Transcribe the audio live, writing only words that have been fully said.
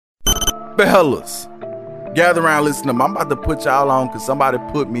Fellas, gather around, listen to me. I'm about to put y'all on because somebody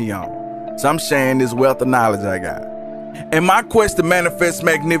put me on. So I'm sharing this wealth of knowledge I got. In my quest to manifest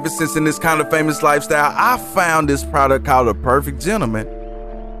magnificence in this kind of famous lifestyle, I found this product called The Perfect Gentleman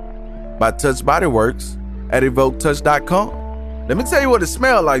by Touch Body Works at EvokeTouch.com. Let me tell you what it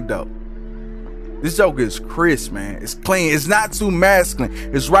smells like though. This joke is crisp, man. It's clean. It's not too masculine.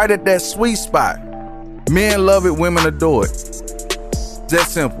 It's right at that sweet spot. Men love it. Women adore it. It's that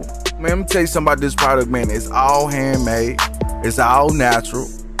simple. Man, let me tell you something about this product, man. It's all handmade. It's all natural.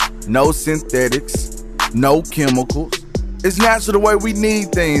 No synthetics. No chemicals. It's natural the way we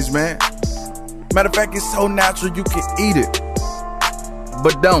need things, man. Matter of fact, it's so natural you can eat it.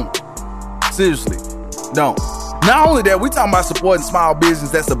 But don't. Seriously, don't. Not only that, we talking about supporting small business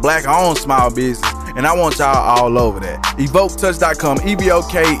that's a black-owned small business, and I want y'all all over that. EvokeTouch.com,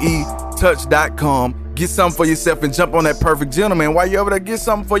 EVOKE touch.com. Get something for yourself and jump on that Perfect Gentleman. While you're over there, get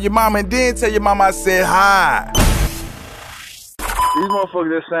something for your mama, and then tell your mama I said hi. These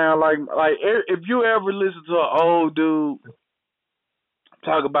motherfuckers that sound like if you ever listen to an old dude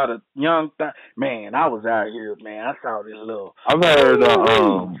talk about a young thing, man, I was out here, man. I saw this little. I've heard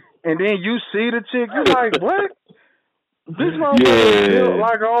and then you see the chick, you're like, what? This motherfucker built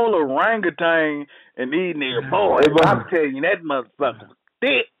like an old orangutan and these niggas, boy, I'm telling you, that motherfucker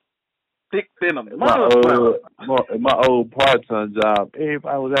thick than a motherfucker. My old part-time job,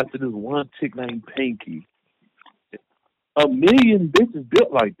 everybody was after this one chick named Pinky. 1 million bitches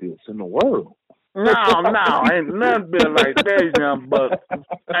built like this in the world. No, ain't nothing built like that, young buck.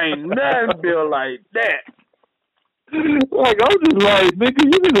 Ain't nothing built like that. Like, I'm just like, nigga,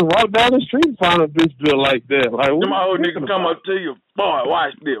 you need to walk down the street and find a bitch built like that. Like, them old niggas come up to you, boy,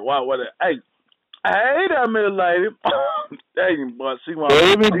 watch this. Hey, that middle lady. Dang, boy, see what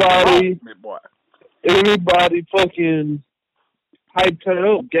everybody fucking hyped her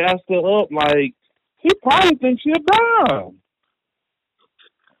up, gassed her up, like, he probably thinks she a dime.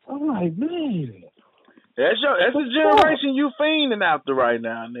 I'm like, man. That's the generation you fiending after right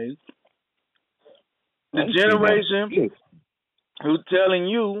now, nigga. The generation who telling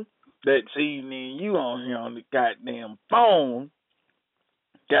you that, see, you on here on the goddamn phone,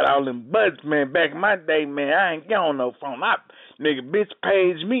 got all them butts, man. Back in my day, man, I ain't got on no phone. Nigga, bitch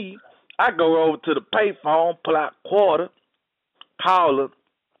page me. I go over to the payphone, pull out quarter, call her.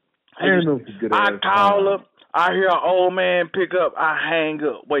 I call her. I hear an old man pick up. I hang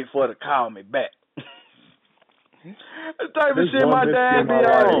up. Wait for her to call me back. The type of shit my dad be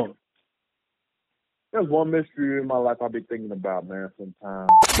on. There's one mystery in my life I be thinking about, man, sometimes.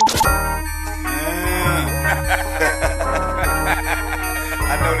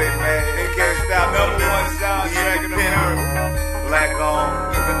 I know they mad. They can't stop. Number one soundtrack in the earth. Black on.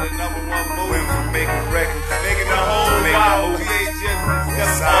 Living the number one movie from making records. Making the whole vibe.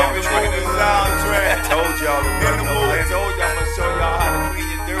 VHS making the soundtrack. I told y'all to run the movie. I told y'all I'm gonna show y'all how to clean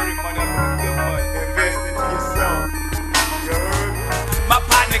your dirty money up with good money. Invest into yourself. You heard me? My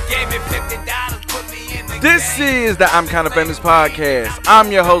partner gave me $50. This is the I'm Kinda Famous podcast.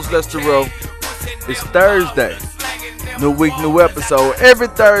 I'm your host, Lester Rowe. It's Thursday. New week, new episode. Every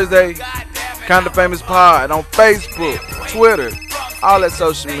Thursday, Kinda Famous Pod on Facebook, Twitter, all that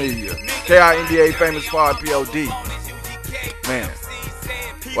social media. KINDA Famous Pod, POD. Man,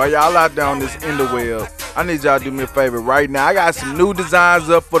 while y'all out there on this interweb, I need y'all to do me a favor right now. I got some new designs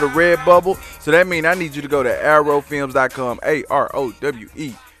up for the Redbubble. So that means I need you to go to arrowfilms.com,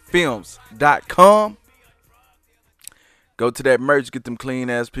 AROWE films.com. Go to that merch, get them clean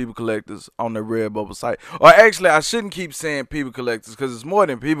ass People Collectors on the Redbubble site. Or actually, I shouldn't keep saying People Collectors because it's more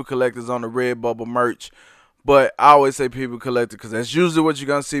than People Collectors on the Redbubble merch. But I always say People Collector because that's usually what you're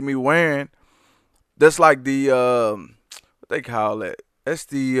going to see me wearing. That's like the, what they call it? That's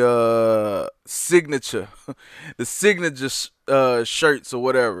the signature. The signature shirts or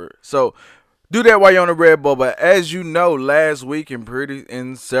whatever. So do that while you're on the Redbubble. As you know, last week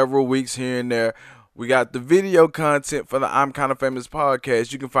and several weeks here and there, we got the video content for the I'm Kinda Famous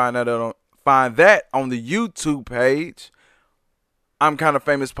podcast. You can find that on the YouTube page. I'm Kinda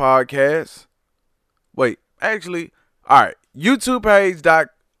Famous podcast. Wait, actually, all right. YouTube page.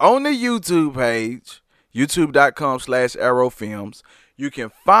 On the YouTube page, youtube.com/arrowfilms, you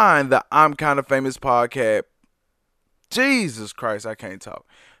can find the I'm Kinda Famous podcast. Jesus Christ, I can't talk.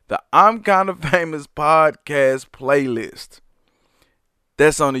 The I'm Kinda Famous podcast playlist.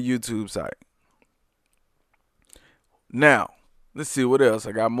 That's on the YouTube site. Now, let's see what else.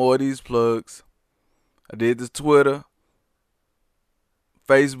 I got more of these plugs. I did this Twitter,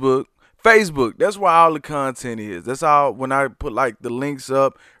 Facebook. That's where all the content is. That's all. When I put like the links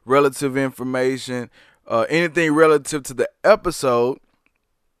up, relative information, anything relative to the episode,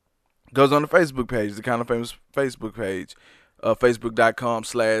 goes on the Facebook page, the Kind of Famous Facebook page,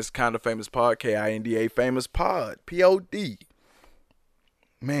 facebook.com/Kind of Famous Pod, KINDA Famous Pod, POD.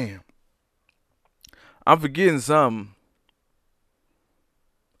 Man, I'm forgetting something.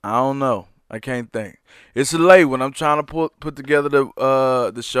 I don't know. I can't think. It's a late when I'm trying to put together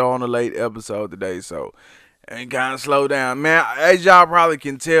the show on a late episode today, so and kind of slow down, man. As y'all probably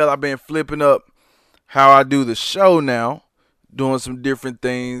can tell, I've been flipping up how I do the show now, doing some different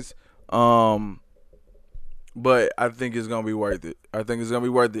things. But I think it's gonna be worth it.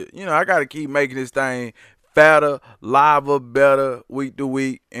 You know, I gotta keep making this thing fatter, liver, better week to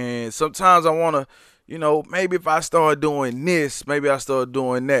week. And sometimes I wanna, you know, maybe if I start doing this, maybe I start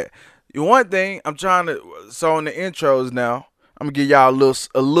doing that. One thing I'm trying to, so on the intros now, I'm gonna give y'all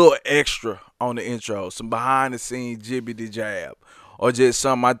a little extra on the intro, some behind the scenes jibbity jab, or just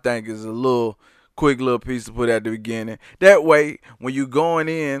something I think is a little quick little piece to put at the beginning. That way, when you going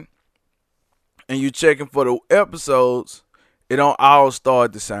in and you checking for the episodes, it don't all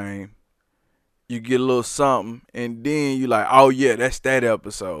start the same. You get a little something, and then you like, oh yeah, that's that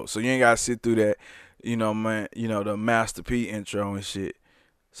episode. So you ain't gotta sit through that, you know, man. You know, the Master P intro and shit.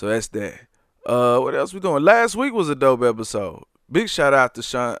 So that's that. What else we doing? Last week was a dope episode. Big shout out to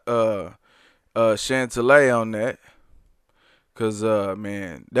Chantilly on that, cause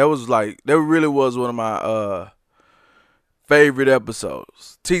man, that really was one of my favorite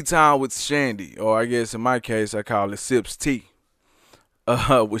episodes. Tea Time with Shandy, or I guess in my case I call it Sips Tea.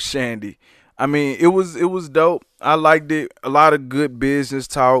 With Shandy. I mean, it was dope. I liked it. A lot of good business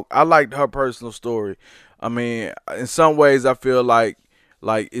talk. I liked her personal story. I mean, in some ways, I feel like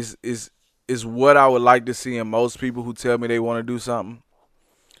it's what I would like to see in most people who tell me they want to do something.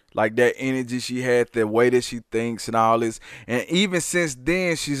 Like that energy she had, the way that she thinks, and all this. And even since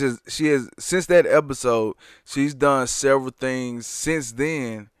then, she has since that episode, she's done several things since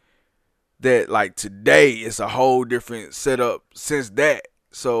then that, like, today it's a whole different setup since that.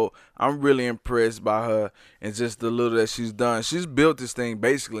 So I'm really impressed by her and just the little that she's done. She's built this thing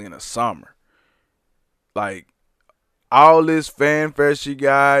basically in a summer. Like, all this fanfare she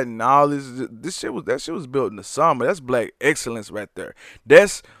got and all that shit was built in the summer. That's black excellence right there.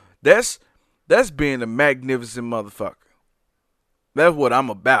 That's being a magnificent motherfucker. That's what I'm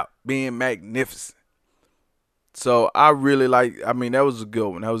about, being magnificent. So I really that was a good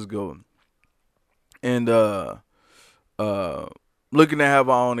one. And looking to have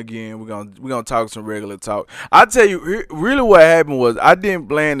her on again. We're gonna talk some regular talk. I tell you, really what happened was I didn't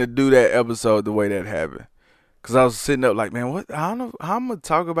plan to do that episode the way that happened. Cause I was sitting up like, man, what? I don't know how I'm gonna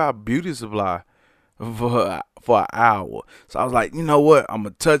talk about beauty supply for an hour. So I was like, you know what? I'm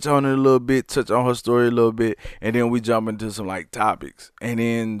gonna touch on it a little bit, touch on her story a little bit, and then we jump into some like topics. And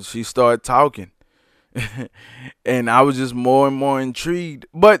then she started talking, and I was just more and more intrigued.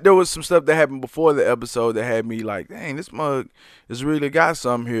 But there was some stuff that happened before the episode that had me like, dang, this mug has really got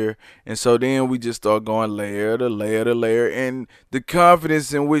something here. And so then we just start going layer to layer to layer, and the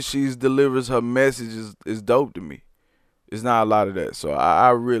confidence in which she delivers her message is dope to me. It's not a lot of that, so I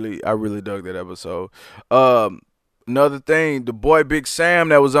really dug that episode. Another thing, the boy Big Sam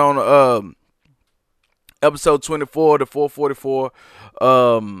that was on episode 24, the 444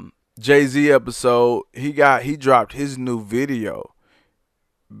 Jay-Z episode, he dropped his new video.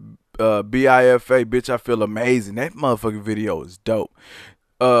 BIFA, Bitch, I Feel Amazing. That motherfucking video is dope.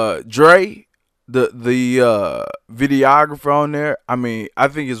 Dre, the videographer on there, I mean, I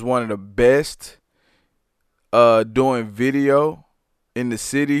think is one of the best doing video in the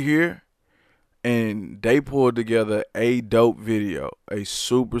city here. And they pulled together a dope video, a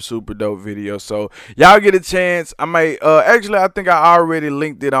super, super dope video. So y'all get a chance. I may actually, I think I already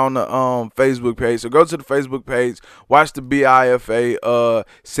linked it on the Facebook page. So go to the Facebook page, watch the BIFA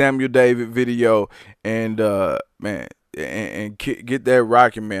Samuel David video, and man, and get that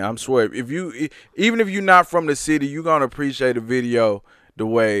rocking, man. I'm swear, even if you're not from the city, you're gonna appreciate the video the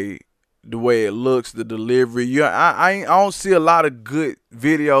way it looks, the delivery. I don't see a lot of good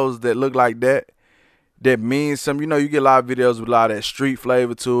videos that look like that. That means something. You know, you get a lot of videos with a lot of that street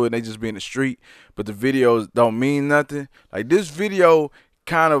flavor to it, and they just be in the street, but the videos don't mean nothing. Like, this video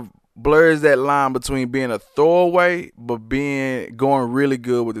kind of blurs that line between being a throwaway but going really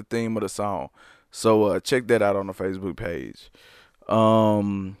good with the theme of the song. So check that out on the Facebook page. Let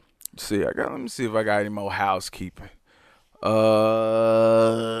me see if I got any more housekeeping. I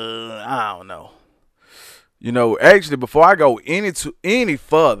don't know. You know, actually, before I go any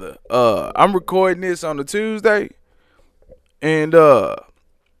further, I'm recording this on a Tuesday, and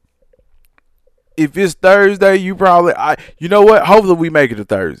if it's Thursday, you know what? Hopefully we make it a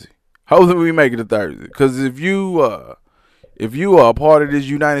Thursday. Because if If you are a part of this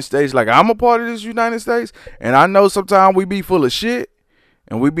United States, like I'm a part of this United States, and I know sometimes we be full of shit,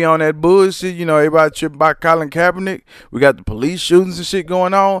 and we be on that bullshit, everybody tripping by Colin Kaepernick. We got the police shootings and shit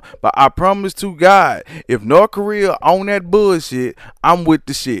going on. But I promise to God, if North Korea on that bullshit, I'm with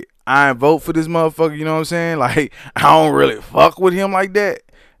the shit. I ain't vote for this motherfucker, you know what I'm saying? Like, I don't really fuck with him like that.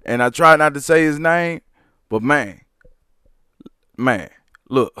 And I try not to say his name. But man,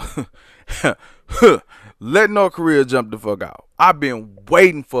 look. Let North Korea jump the fuck out. I've been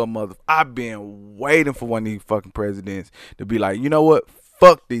waiting for one of these fucking presidents to be like, you know what?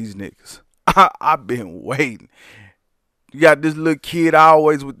 Fuck these niggas. I've been waiting. You got this little kid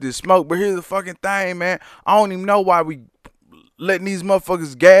always with this smoke. But here's the fucking thing, man. I don't even know why we letting these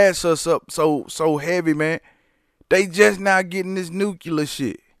motherfuckers gas us up so heavy, man. They just now getting this nuclear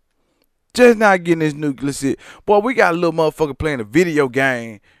shit. Boy, we got a little motherfucker playing a video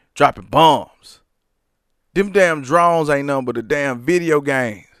game, dropping bombs. Them damn drones ain't nothing but a damn video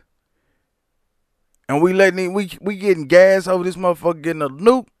games. And we getting gas over this motherfucker getting a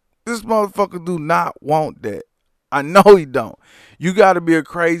nuke. This motherfucker do not want that. I know he don't. You got to be a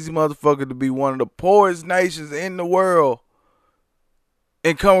crazy motherfucker to be one of the poorest nations in the world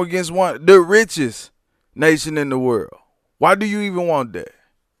and come against the richest nation in the world. Why do you even want that?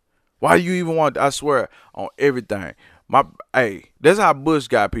 I swear on everything. That's how Bush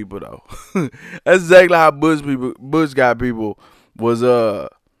got people though. That's exactly how Bush got people was that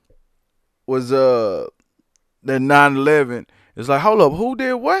 9/11. It's like, hold up, who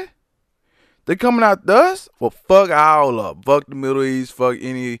did what? They coming out to us? Well, fuck all up. Fuck the Middle East. Fuck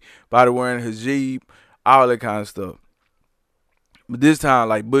anybody wearing hijab. All that kind of stuff. But this time,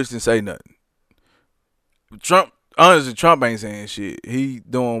 like, Bush didn't say nothing. Trump ain't saying shit. He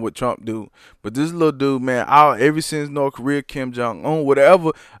doing what Trump do. But this little dude, man, ever since North Korea, Kim Jong-un,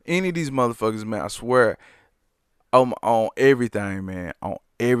 whatever, any of these motherfuckers, man, I swear, on everything, man, on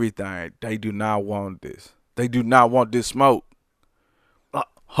everything, they do not want this. They do not want this smoke.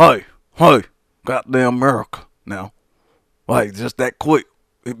 Hey, goddamn America now. Like, just that quick,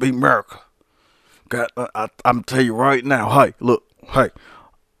 it be America. I'm tell you right now,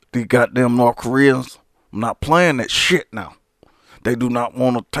 these goddamn North Koreans, I'm not playing that shit now. They do not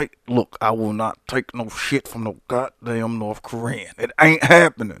want to take, I will not take no shit from no goddamn North Korean. It ain't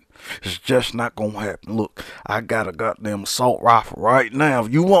happening. It's just not going to happen. Look, I got a goddamn assault rifle right now.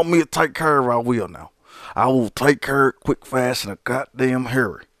 If you want me to take care of it, I will now. I will take care of it quick, fast, in a goddamn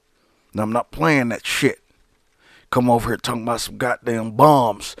hurry. Now, I'm not playing that shit. Come over here talking about some goddamn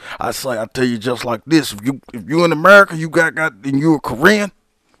bombs. I tell you just like this. If you in America, and you a Korean,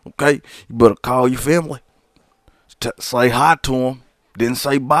 okay, you better call your family. Say hi to him. Didn't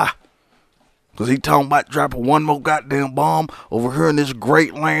say bye. Because he talking about dropping one more goddamn bomb over here in this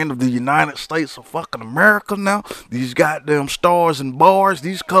great land of the United States of fucking America now. These goddamn stars and bars,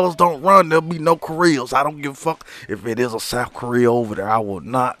 these colors don't run. There'll be no Koreas. I don't give a fuck if it is a South Korea over there. I will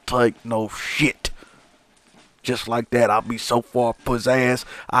not take no shit. Just like that, I'll be so far up his ass,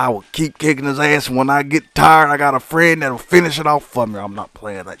 I will keep kicking his ass. And when I get tired, I got a friend that'll finish it off for me. I'm not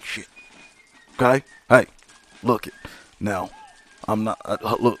playing that shit. Okay? Hey, look it. Now, I'm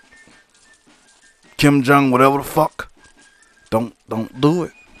not, look. Kim Jong, whatever the fuck. Don't do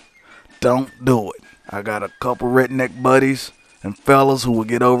it. Don't do it. I got a couple redneck buddies and fellas who will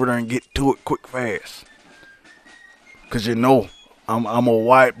get over there and get to it quick fast. Cause you know, I'm a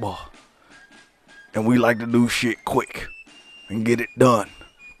white boy. And we like to do shit quick and get it done.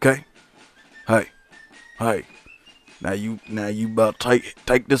 Okay? Hey. Now you about to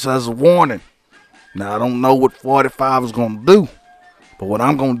take this as a warning. Now I don't know what 45 is gonna do. But what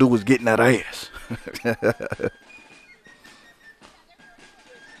I'm gonna do is get in that ass.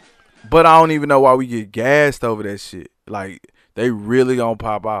 But I don't even know why we get gassed over that shit. Like, they really gonna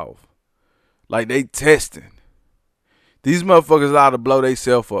pop off. Like, they testing. These motherfuckers allowed to blow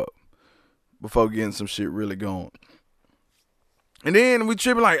themselves up before getting some shit really going. And then we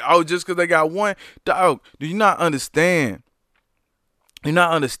tripping like, oh, just because they got one. Dog, do you not understand? You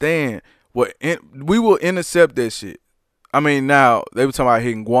not understand what we will intercept that shit. I mean, now, they were talking about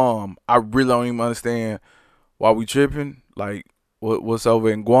hitting Guam. I really don't even understand why we tripping. Like, what's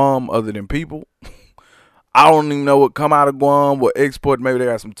over in Guam other than people? I don't even know what come out of Guam, what export. Maybe they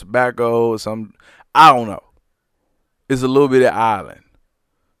got some tobacco or something. I don't know. It's a little bit of island.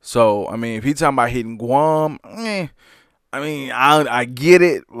 So, I mean, if he talking about hitting Guam, I mean, I get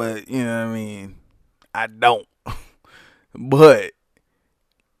it, but, you know what I mean, I don't. But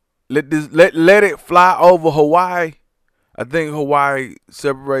let it fly over Hawaii. I think Hawaii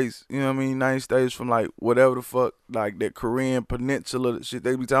separates, you know what I mean, United States from, like, whatever the fuck, like, that Korean peninsula shit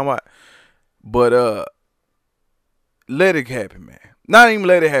they be talking about. But, let it happen, man. Not even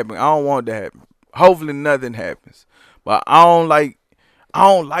let it happen. I don't want it to happen. Hopefully nothing happens. But I don't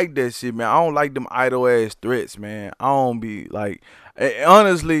like that shit, man. I don't like them idle ass threats, man. I don't be like,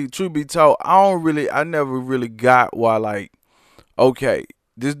 honestly, truth be told, I never really got why, like, okay,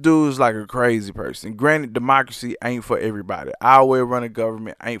 this dude's like a crazy person. Granted, democracy ain't for everybody. Our way of running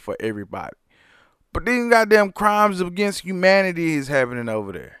government ain't for everybody. But these goddamn crimes against humanity is happening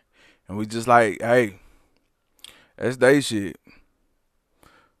over there. And we just like, hey, that's they shit.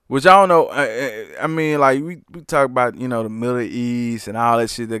 Which I don't know. I mean, like, we talk about, the Middle East and all that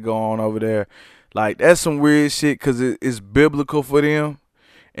shit that go on over there. Like, that's some weird shit because it's biblical for them.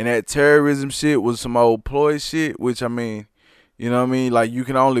 And that terrorism shit was some old ploy shit, which, I mean, you know what I mean? Like, you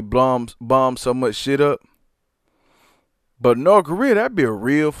can only bomb so much shit up. But North Korea, that'd be a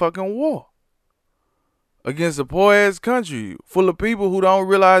real fucking war against a poor-ass country full of people who don't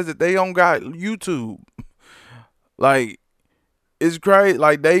realize that they don't got YouTube. Like, it's crazy.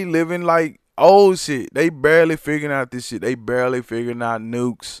 Like, they living like old shit. They barely figuring out this shit. They barely figuring out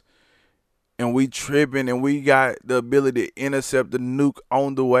nukes. And we tripping, and we got the ability to intercept the nuke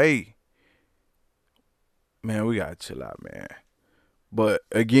on the way. Man, we gotta chill out, man. But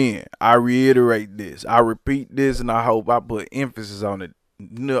again, I reiterate this. I repeat this, and I hope I put emphasis on it.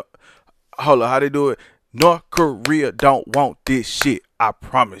 No, hold on, how they do it? North Korea don't want this shit. I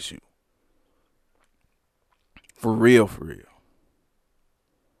promise you. For real, for real.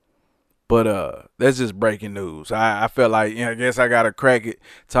 But that's just breaking news. I felt like, I guess I gotta crack it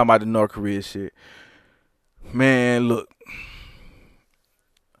talking about the North Korea shit. Man, look.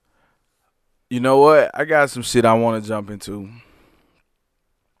 You know what? I got some shit I want to jump into.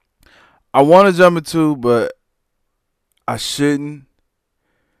 But I shouldn't.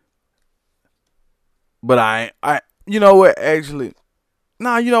 But I you know what, actually.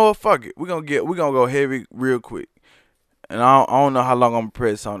 Nah, you know what, fuck it. We're gonna go heavy real quick. And I don't know how long I'm gonna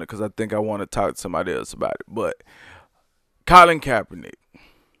press on it because I think I want to talk to somebody else about it. But Colin Kaepernick.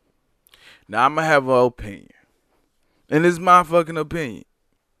 Now I'm gonna have an opinion. And it's my fucking opinion.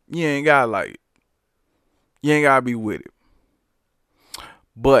 You ain't gotta like it. You ain't gotta be with it.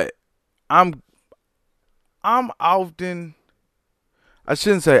 But I'm often, I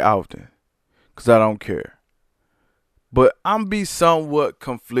shouldn't say often, because I don't care. But I'm be somewhat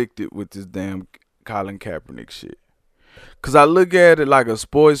conflicted with this damn Colin Kaepernick shit. Because I look at it like a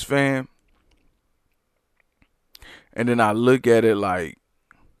sports fan. And then I look at it like,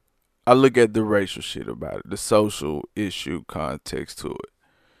 I look at the racial shit about it. The social issue context to it.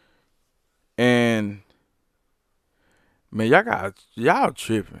 And, man, y'all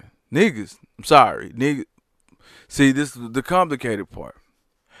tripping. Niggas, I'm sorry. Niggas. See, this is the complicated part.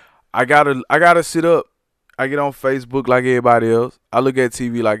 I gotta sit up. I get on Facebook like everybody else. I look at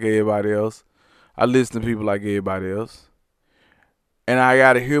TV like everybody else. I listen to people like everybody else. And I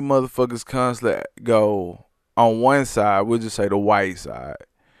gotta hear motherfuckers constantly go on one side, we'll just say the white side,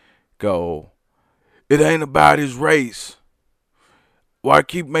 go, it ain't about his race. Why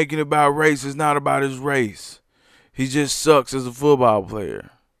keep making it about race? It's not about his race. He just sucks as a football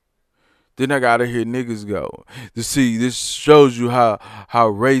player. Then I gotta hear niggas go, to see, this shows you how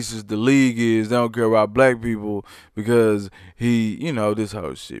racist the league is. They don't care about black people because he, this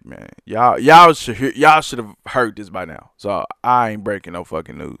whole shit, man. Y'all should have heard this by now. So I ain't breaking no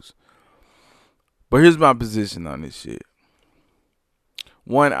fucking news. But here's my position on this shit.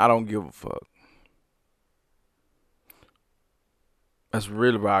 One, I don't give a fuck. That's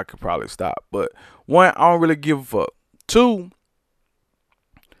really where I could probably stop. But one, I don't really give a fuck. Two,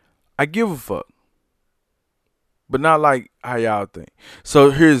 I give a fuck. But not like how y'all think.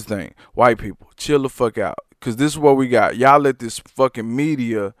 So here's the thing. White people, chill the fuck out. Because this is what we got. Y'all let this fucking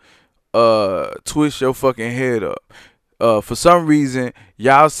media twist your fucking head up. For some reason,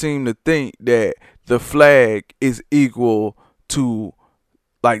 y'all seem to think that the flag is equal to,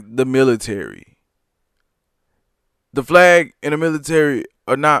 like, the military. The flag and the military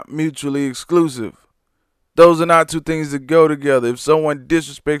are not mutually exclusive. Those are not two things that go together. If someone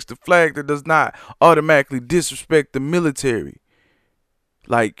disrespects the flag, that does not automatically disrespect the military.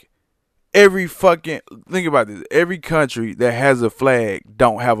 Like, think about this. Every country that has a flag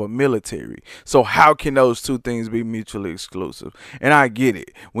don't have a military. So how can those two things be mutually exclusive? And I get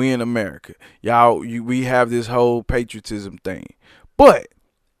it. We in America. We have this whole patriotism thing. But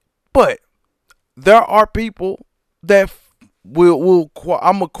there are people that will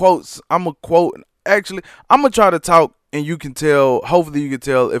I'm gonna quote. Actually, I'm going to try to talk and you can tell, hopefully you can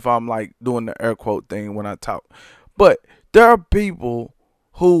tell if I'm like doing the air quote thing when I talk. But there are people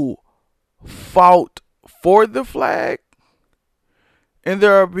who fought for the flag and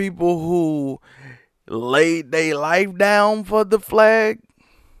there are people who laid their life down for the flag,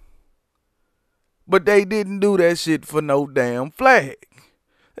 but they didn't do that shit for no damn flag.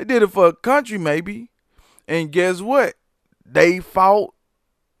 They did it for a country maybe, and guess what? They fought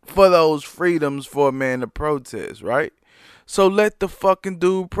for those freedoms for a man to protest, right? So let the fucking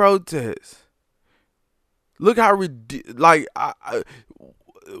dude protest. Look how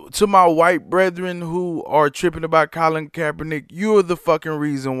to my white brethren who are tripping about Colin Kaepernick, you're the fucking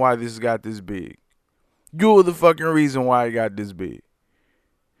reason why this got this big. You're the fucking reason why it got this big.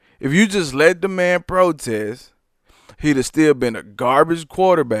 If you just let the man protest, he'd have still been a garbage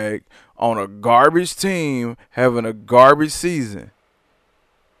quarterback on a garbage team having a garbage season.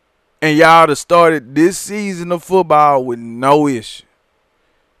 And y'all have started this season of football with no issue.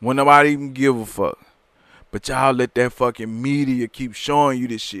 When nobody even give a fuck. But y'all let that fucking media keep showing you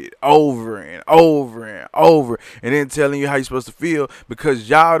this shit over and over and over. And then telling you how you're supposed to feel. Because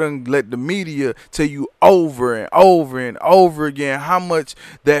y'all done let the media tell you over and over and over again how much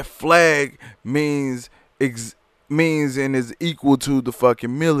that flag means and is equal to the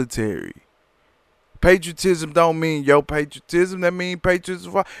fucking military. Patriotism don't mean your patriotism. That mean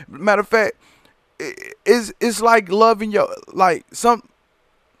patriotism. Matter of fact, it's like loving your, like, some.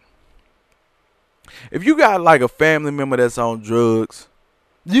 If you got like a family member that's on drugs,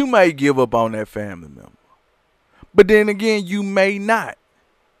 you may give up on that family member. But then again, you may not.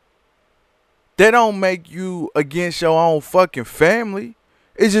 That don't make you against your own fucking family.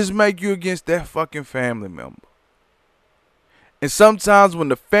 It just make you against that fucking family member. And sometimes when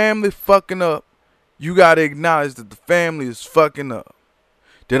the family fucking up, you got to acknowledge that the family is fucking up.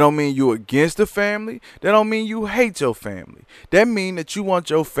 That don't mean you against the family. That don't mean you hate your family. That mean that you want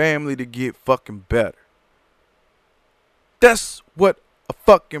your family to get fucking better. That's what a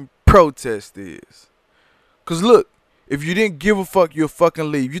fucking protest is. Because look, if you didn't give a fuck, you'll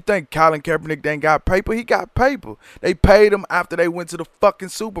fucking leave. You think Colin Kaepernick ain't got paper? He got paper. They paid him after they went to the fucking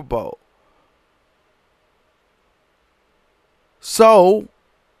Super Bowl. So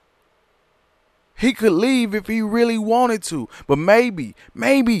he could leave if he really wanted to. But maybe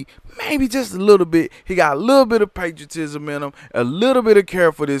just a little bit. He got a little bit of patriotism in him, a little bit of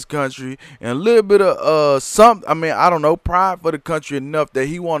care for this country, and a little bit of pride for the country enough that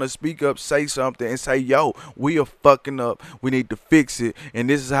he want to speak up, say something, and say, yo, we are fucking up. We need to fix it, and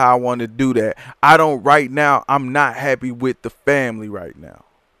this is how I want to do that. I'm not happy with the family right now.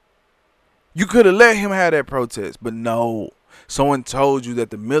 You could have let him have that protest, but no. Someone told you that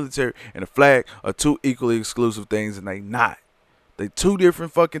the military and the flag are two equally exclusive things, and they not. They two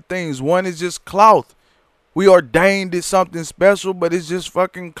different fucking things. One is just cloth. We ordained it something special, but it's just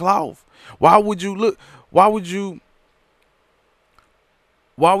fucking cloth. Why would you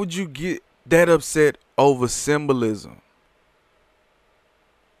get that upset over symbolism?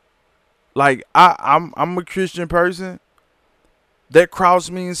 Like I'm a Christian person. That cross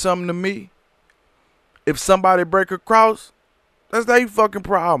means something to me. If somebody break a cross, that's their fucking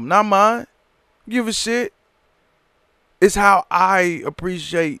problem, not mine. Give a shit. It's how I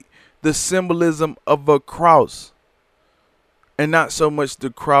appreciate the symbolism of a cross. And not so much the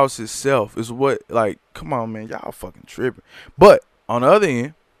cross itself. Is what, like, come on, man. Y'all fucking tripping. But, on the other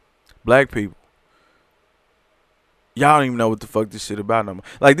end, black people, y'all don't even know what the fuck this shit about no more.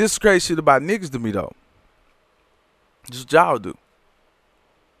 Like, this is crazy shit about niggas to me, though. Just what y'all do.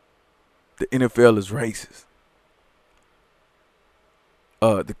 The NFL is racist.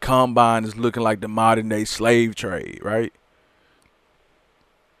 The combine is looking like the modern day slave trade, right?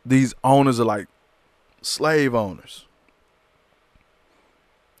 These owners are like slave owners.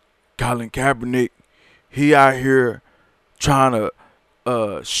 Colin Kaepernick, he out here trying to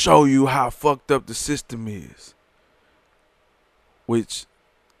show you how fucked up the system is. Which,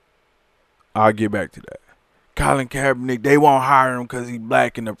 I'll get back to that. Colin Kaepernick, they won't hire him because he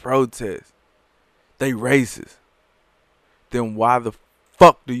black in the protest. They racist. Then why the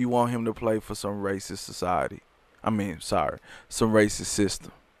fuck do you want him to play for some racist society? Some racist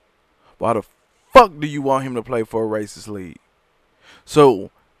system. Why the fuck do you want him to play for a racist league? So,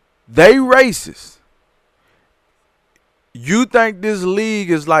 they racist. You think this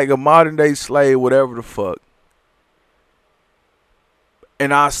league is like a modern day slave, whatever the fuck.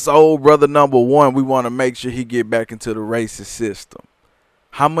 And our soul brother number one, we want to make sure he get back into the racist system.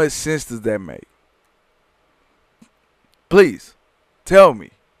 How much sense does that make? Please, tell me.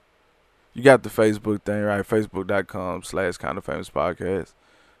 You got the Facebook thing, right? Facebook.com/KindaFamousPodcast.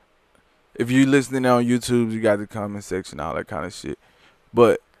 If you listening on YouTube, you got the comment section, all that kind of shit.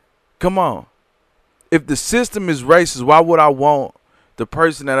 But, come on. If the system is racist, why would I want the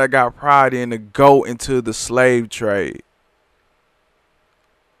person that I got pride in to go into the slave trade?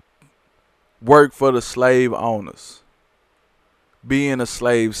 work for the slave owners, be in a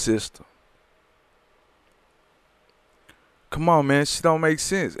slave system. Come on, man. Shit don't make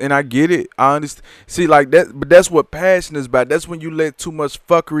sense. And I get it. I understand. See, like that, but that's what passion is about. That's when you let too much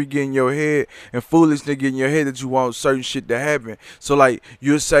fuckery get in your head and foolishness get in your head that you want certain shit to happen. So, like,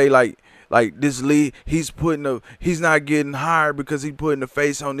 you'll say, like this lead, he's not getting hired because he putting the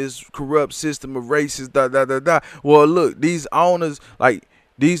face on this corrupt system of racist, Well, look, these owners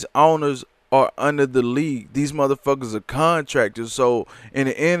are under the league. These motherfuckers are contractors. So, in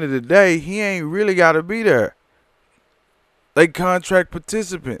the end of the day, he ain't really got to be there. They contract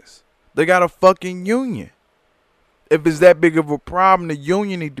participants. They got a fucking union. If it's that big of a problem, the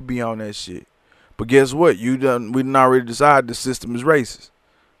union need to be on that shit. But guess what? We done already decided the system is racist.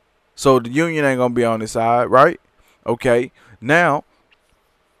 So the union ain't gonna be on his side, right? Okay. Now,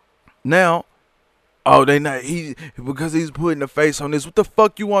 they not because he's putting the face on this. What the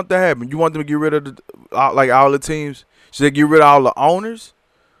fuck you want to happen? You want them to get rid of all the teams? Should they get rid of all the owners?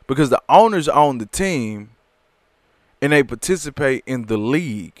 Because the owners own the team. And they participate in the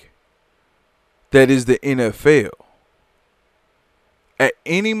league that is the NFL. At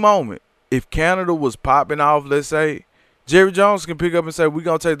any moment, if Canada was popping off, let's say, Jerry Jones can pick up and say, we're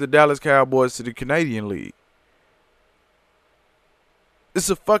going to take the Dallas Cowboys to the Canadian League.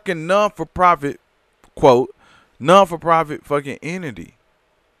 It's a fucking non-for-profit, quote, non-for-profit fucking entity.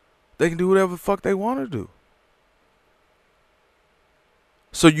 They can do whatever the fuck they want to do.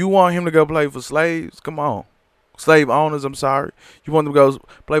 So you want him to go play for slaves? Come on. Slave owners, I'm sorry. You want them to go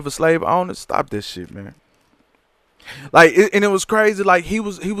play for slave owners? Stop this shit, man. Like, and it was crazy. Like, he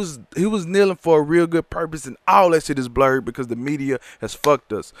was kneeling for a real good purpose, and all that shit is blurred because the media has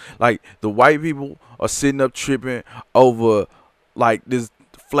fucked us. Like, the white people are sitting up tripping over like this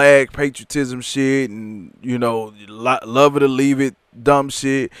flag patriotism shit, and love it or leave it dumb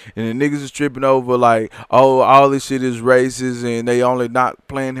shit, and the niggas is tripping over like, oh, all this shit is racist and they only not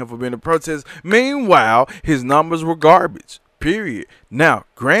playing him for being a protest. Meanwhile, his numbers were garbage, period. Now,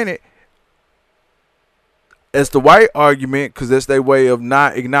 granted, it's the white argument because that's their way of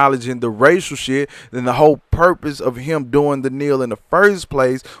not acknowledging the racial shit. Then the whole purpose of him doing the kneel in the first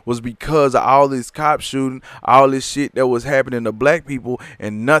place was because of all this cop shooting, all this shit that was happening to black people,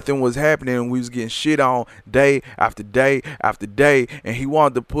 and nothing was happening, and we was getting shit on day after day after day. And he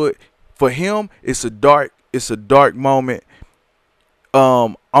wanted to put, for him, it's a dark moment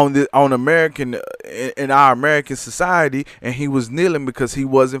on American, in our American society, and he was kneeling because he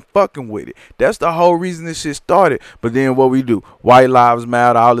wasn't fucking with it. That's the whole reason this shit started. But then what we do, white lives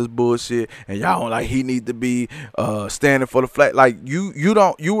matter, all this bullshit, and y'all like he need to be standing for the flag. Like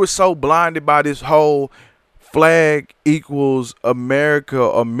you were so blinded by this whole flag equals America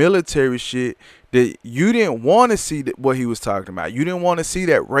or military shit that you didn't want to see what he was talking about. You didn't want to see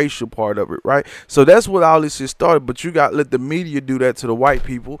that racial part of it, right? So that's what all this shit started. But you got let the media do that to the white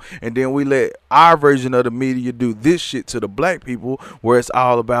people, and then we let our version of the media do this shit to the black people, where it's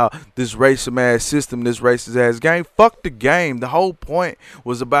all about this racist ass system, this racist ass game. Fuck the game. The whole point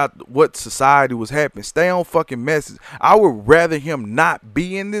was about what society was happening. Stay on fucking message. I would rather him not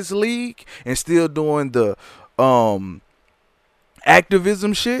be in this league and still doing the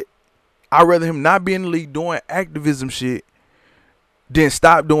activism shit. I'd rather him not be in the league doing activism shit than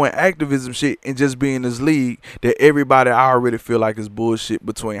stop doing activism shit and just be in this league that everybody already feel like is bullshit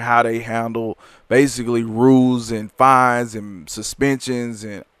between how they handle basically rules and fines and suspensions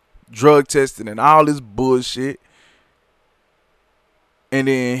and drug testing and all this bullshit. And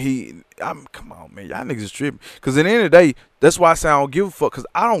then come on, man, y'all niggas is tripping. Because at the end of the day, that's why I say I don't give a fuck. Because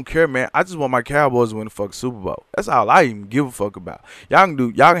I don't care, man. I just want my Cowboys to win the fucking Super Bowl. That's all I even give a fuck about. Y'all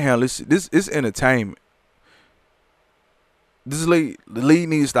can handle this shit. This is entertainment. The league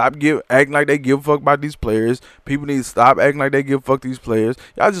needs to stop acting like they give a fuck about these players. People need to stop acting like they give a fuck these players.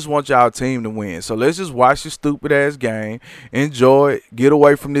 Y'all just want y'all team to win. So let's just watch this stupid ass game, enjoy it, get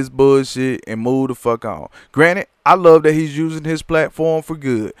away from this bullshit, and move the fuck on. Granted, I love that he's using his platform for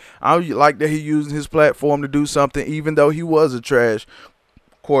good. I like that he's using his platform to do something, even though he was a trash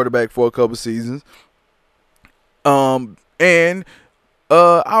quarterback for a couple seasons. I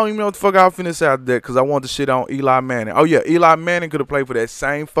don't even know what the fuck I'll finish out there because I want the shit on Eli Manning. Oh, yeah, Eli Manning could have played for that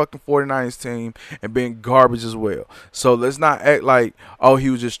same fucking 49ers team and been garbage as well. So let's not act like, oh, he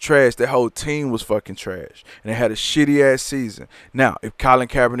was just trash. That whole team was fucking trash. And they had a shitty-ass season. Now, if Colin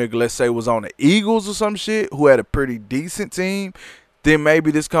Kaepernick, let's say, was on the Eagles or some shit, who had a pretty decent team, then maybe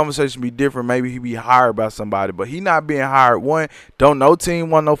this conversation be different. Maybe he'd be hired by somebody. But he not being hired. One, no team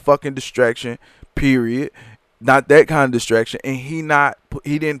want no fucking distraction, period. not that kind of distraction, and he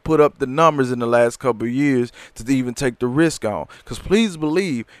didn't put up the numbers in the last couple of years to even take the risk on. Because please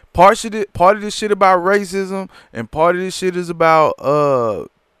believe, part of this shit about racism, and part of this shit is about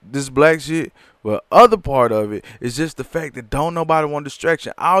this black shit. But other part of it is just the fact that don't nobody want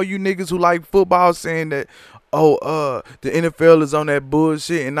distraction. All you niggas who like football saying that, the NFL is on that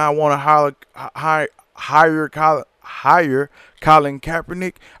bullshit and I want to hire Colin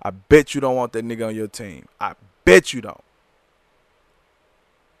Kaepernick. I bet you don't want that nigga on your team. I bet you don't.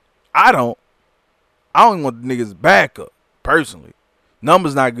 I don't even want the niggas backup, personally.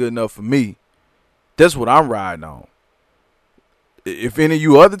 Numbers not good enough for me. That's what I'm riding on. If any of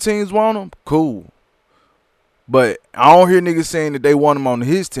you other teams want him, cool. But I don't hear niggas saying that they want him on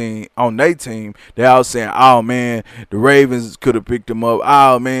his team, on their team. They all saying, oh man, the Ravens could have picked him up.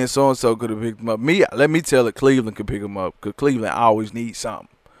 Oh man, so and so could have picked him up. Let me tell it, Cleveland could pick him up, because Cleveland always needs something.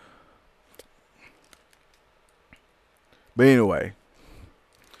 But anyway.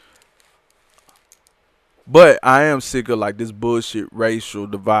 But I am sick of like this bullshit racial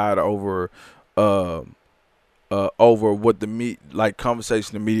divide over what the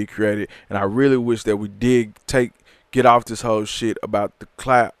conversation the media created, and I really wish that we did get off this whole shit about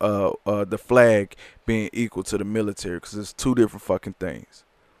the flag being equal to the military, because it's two different fucking things.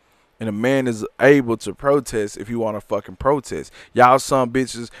 And a man is able to protest if you want to fucking protest. Y'all some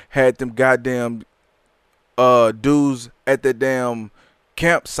bitches had them goddamn dudes at the damn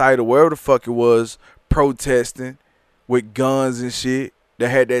campsite or wherever the fuck it was protesting with guns and shit. They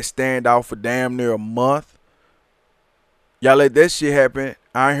had that standoff for damn near a month. Y'all let that shit happen.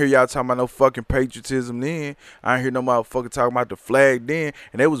 I ain't hear y'all talking about no fucking patriotism then. I ain't hear no motherfucker talking about the flag then.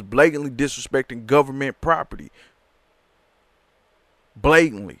 And they was blatantly disrespecting government property.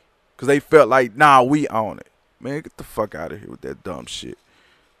 Blatantly. Because they felt like, nah, we own it. Man, get the fuck out of here with that dumb shit.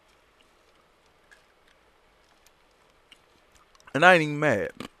 And I ain't even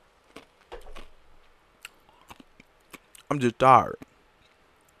mad. I'm just tired.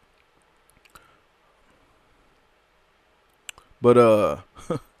 But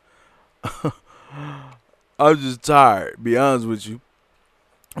I'm just tired, be honest with you.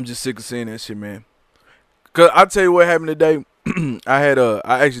 I'm just sick of seeing that shit, man. Cause I'll tell you what happened today. I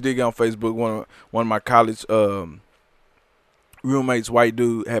actually did get on Facebook. One of my college roommates, white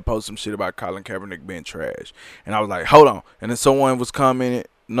dude, had posted some shit about Colin Kaepernick being trash. And I was like, hold on. And then someone was commenting,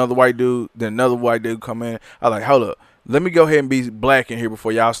 another white dude, then another white dude come in. I was like, hold up. Let me go ahead and be black in here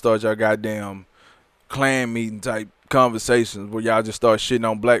before y'all start your goddamn Klan meeting type conversations where y'all just start shitting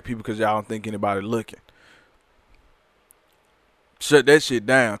on black people because y'all don't think anybody looking. Shut that shit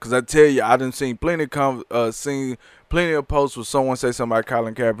down, because I tell you, I done seen plenty of posts where someone say something about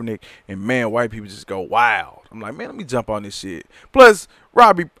Colin Kaepernick, and man, white people just go wild. I'm like, man, let me jump on this shit. Plus,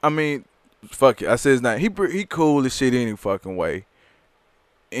 Robbie, I mean, fuck it, I said his name. He cool as shit any fucking way.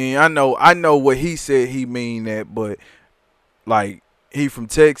 And I know what he said he mean that, but like, he from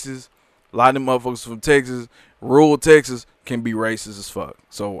Texas. A lot of them motherfuckers from Texas, rural Texas, can be racist as fuck.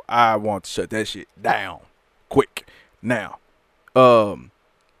 So I want to shut that shit down quick now.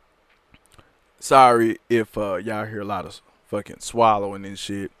 Sorry if y'all hear a lot of fucking swallowing and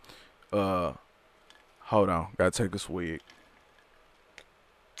shit. Hold on, gotta take a swig.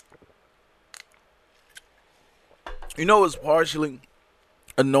 You know what's partially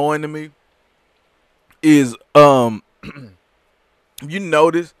annoying to me is you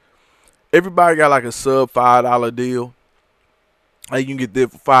notice everybody got like a sub $5 deal. Like, you can get there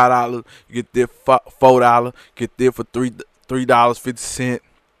for $5, you get there for $4, get there for $3.50.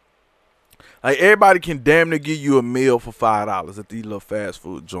 Like, everybody can damn near give you a meal for $5 at these little fast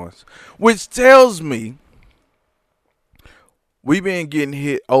food joints, which tells me we been getting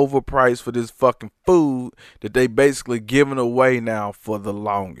hit overpriced for this fucking food that they basically giving away now for the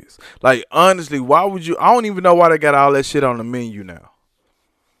longest. Like, honestly, why would you? I don't even know why they got all that shit on the menu now.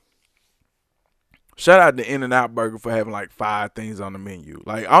 Shout out to In-N-Out Burger for having like 5 things on the menu.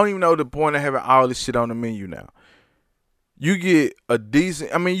 Like, I don't even know the point of having all this shit on the menu now. You get a decent,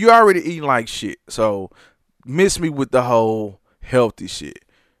 I mean, you already eating like shit. So, miss me with the whole healthy shit.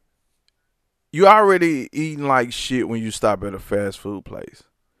 You already eating like shit when you stop at a fast food place.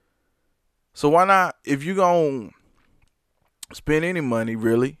 So why not, if you gonna spend any money,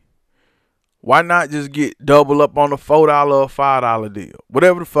 really, why not just get double up on a $4 or $5 deal?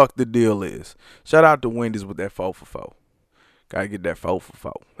 Whatever the fuck the deal is. Shout out to Wendy's with that 4 for 4. Gotta get that 4 for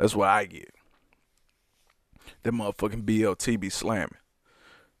 4. That's what I get. That motherfucking BLT be slamming.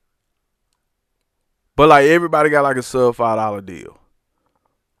 But like, everybody got like a sub $5 deal.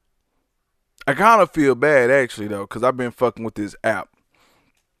 I kind of feel bad actually though, because I've been fucking with this app.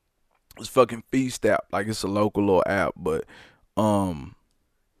 It's fucking Feast app. Like, it's a local little app, but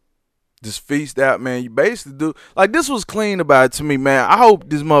this Feast app, man, you basically do like, this was clean about it to me, man. I hope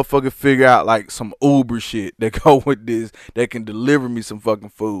this motherfucker figure out like some Uber shit that go with this that can deliver me some fucking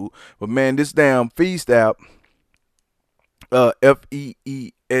food. But man, this damn Feast app,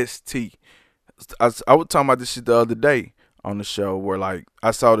 FEEST. I was talking about this shit the other day on the show where like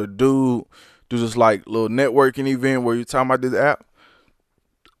I saw the dude do this like little networking event where you're talking about this app,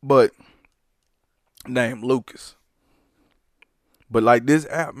 but named Lucas. But like this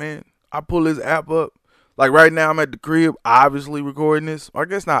app, man, I pull this app up. Like right now I'm at the crib, obviously recording this. I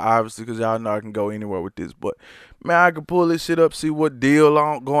guess not obviously because y'all know I can go anywhere with this. But man, I can pull this shit up, see what deal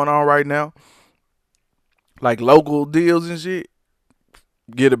going on right now. Like local deals and shit.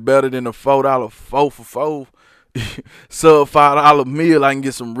 Get it better than a $4 4 for 4 sub $5 meal. I can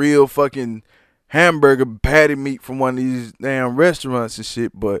get some real fucking hamburger patty meat from one of these damn restaurants and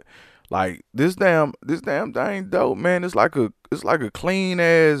shit. But like this damn thing dope, man. It's like a clean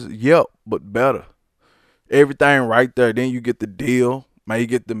ass Yelp, but better. Everything right there. Then you get the deal. Man, you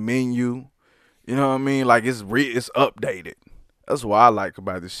get the menu. You know what I mean? Like it's updated. That's what I like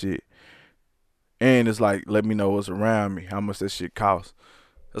about this shit. And it's like, let me know what's around me, how much that shit costs.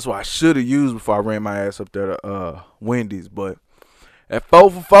 That's what I should have used before I ran my ass up there to Wendy's. But that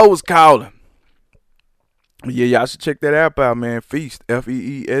 4 for 4 was calling. Yeah, y'all should check that app out, man. Feast,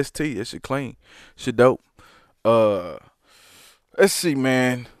 FEEST. That shit clean. Shit dope. Let's see,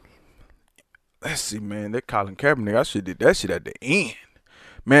 man. That Colin Kaepernick, I should did that shit at the end.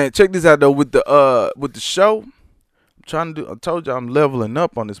 Man, check this out though with the show. I told y'all I'm leveling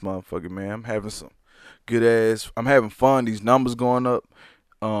up on this motherfucker, man. I'm having some good ass. I'm having fun. These numbers going up.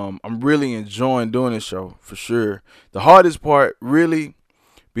 I'm really enjoying doing this show for sure. The hardest part really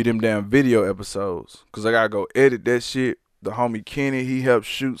be them damn video episodes, cause I gotta go edit that shit. The homie Kenny, he helps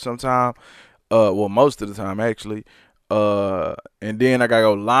shoot sometime. Well, most of the time actually. And then I gotta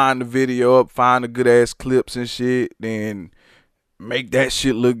go line the video up, find the good ass clips and shit, then make that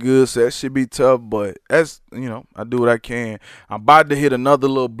shit look good. So that shit be tough, but that's, I do what I can. I'm about to hit another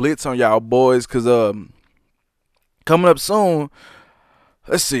little blitz on y'all boys, cause coming up soon.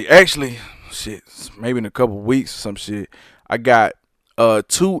 Let's see, actually, shit, maybe in a couple weeks or some shit, I got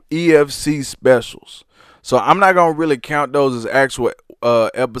 2 EFC specials. So I'm not gonna really count those as actual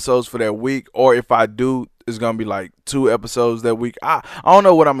episodes for that week, or if I do, it's gonna be like 2 episodes that week. I don't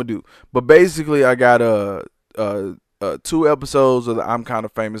know what I'm gonna do, but basically I got 2 episodes of the I'm Kind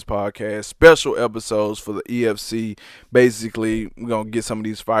of Famous podcast, special episodes for the EFC. Basically, we're gonna get some of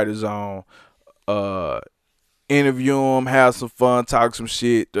these fighters on, interview them, have some fun, talk some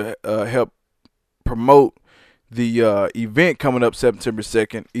shit to help promote the event coming up September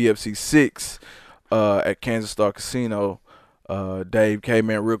 2nd, EFC 6 at Kansas Star Casino. Dave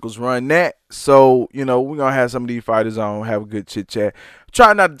K-Man Rickles run that. So, we're going to have some of these fighters on, have a good chit-chat.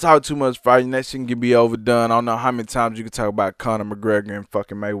 Try not to talk too much fighting. That shit can be overdone. I don't know how many times you can talk about Conor McGregor and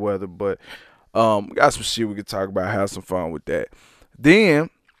fucking Mayweather, but we got some shit we can talk about, have some fun with that. Then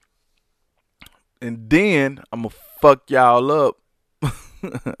I'm going to fuck y'all up.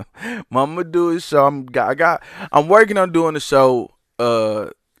 Mama do a show. I'm working on doing a show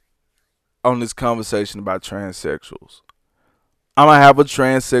on this conversation about transsexuals. I'm going to have a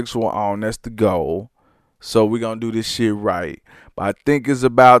transsexual on. That's the goal. So we're going to do this shit right. But I think it's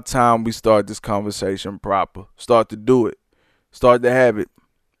about time we start this conversation proper. Start to do it. Start to have it.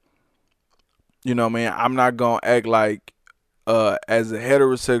 You know what I mean? I'm not going to act like as a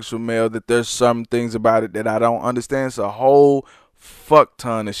heterosexual male that there's some things about it that I don't understand. It's a whole fuck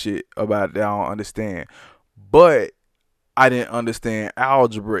ton of shit about it that I don't understand. But I didn't understand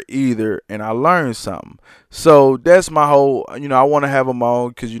algebra either, and I learned something. So that's my whole, I want to have them on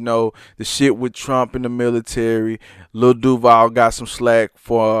because, the shit with Trump in the military. Lil Duval got some slack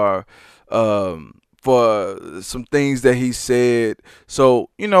for some things that he said. So,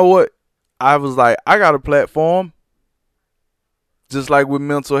 you know what? I was like, I got a platform. Just like with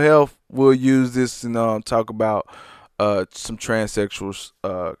mental health, we'll use this and talk about some transsexuals,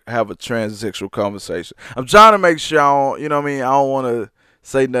 have a transsexual conversation. I'm trying to make sure I don't want to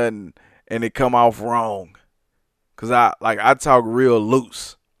say nothing and it come off wrong. Cause I talk real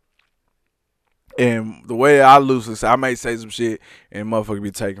loose. And the way I loosely say, I may say some shit and motherfucker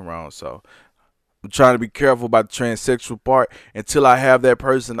be taken wrong. So I'm trying to be careful about the transsexual part until I have that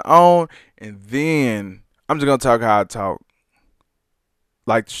person on, and then I'm just gonna talk how I talk.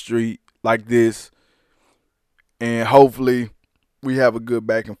 Like the street, like this. And hopefully we have a good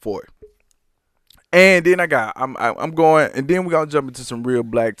back and forth. And then I'm going, and then we're going to jump into some real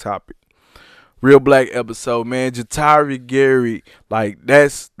black Real black episode, man. Jatari Gary,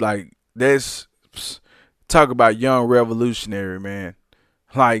 that's that's talk about young revolutionary, man.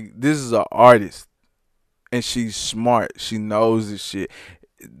 Like, this is an artist, and she's smart. She knows this shit.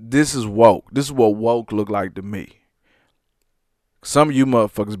 This is woke. This is what woke look like to me. Some of you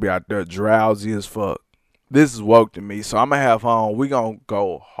motherfuckers be out there drowsy as fuck. This is woke to me. So I'm going to have her on. We going to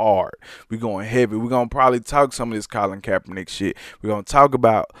go hard. We going heavy. We going to probably talk some of this Colin Kaepernick shit. We going to talk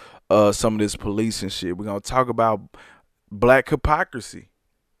about some of this policing shit. We going to talk about black hypocrisy.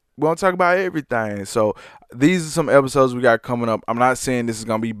 We're going to talk about everything. So these are some episodes we got coming up. I'm not saying this is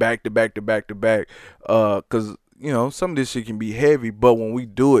going to be back to back to back to back. Because, you know, some of this shit can be heavy. But when we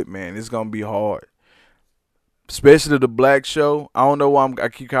do it, man, it's going to be hard. Especially the Black Show. I don't know why I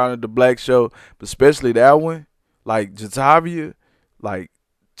keep calling it the Black Show, but especially that one. Like, Jatavia, like,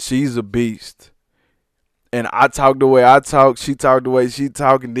 she's a beast. And I talk the way I talk, she talk the way she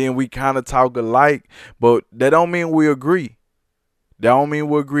talk, and then we kind of talk alike. But that don't mean we agree. That don't mean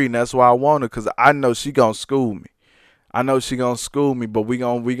we agree, and that's why I want her, because I know she gonna school me. I know she gonna school me, but we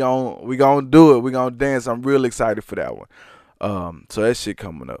gonna do it. We gonna dance. I'm real excited for that one. So that shit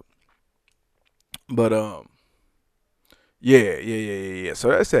coming up. But yeah. So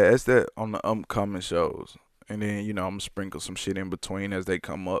that's that. That's that on the upcoming shows. And then, you know, I'm gonna sprinkle some shit in between as they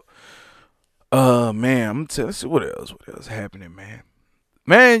come up. Man, I'm let's see what else happening, man.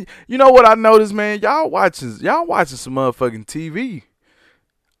 Man, you know what I noticed, man? Y'all watching some motherfucking TV.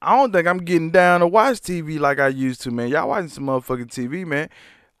 I don't think I'm getting down to watch TV like I used to, man. Y'all watching some motherfucking TV, man.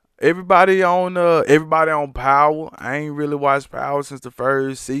 Everybody on Power. I ain't really watched Power since the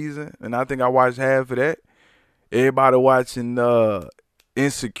first season, and I think I watched half of that. Everybody watching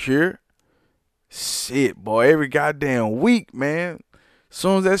Insecure. Shit, boy, every goddamn week, man.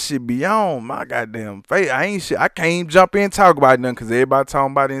 Soon as that shit be on, my goddamn face, I can't even jump in and talk about nothing because everybody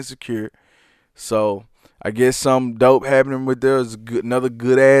talking about Insecure. So I guess something dope happening with there is another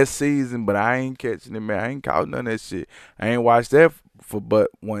good ass season, but I ain't catching it, man. I ain't caught none of that shit. I ain't watched that for but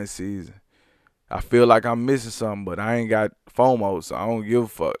one season. I feel like I'm missing something, but I ain't got FOMO, so I don't give a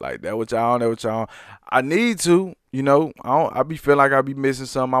fuck. Like, that what y'all on, that what y'all on. I need to, you know. I be feeling like I be missing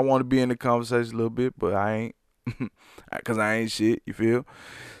something. I want to be in the conversation a little bit, but I ain't. Because I ain't shit, you feel?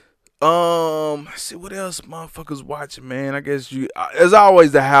 Let's see what else motherfuckers watching, man. I guess there's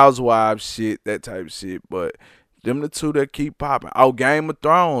always the Housewives shit, that type of shit, but them the two that keep popping. Oh, Game of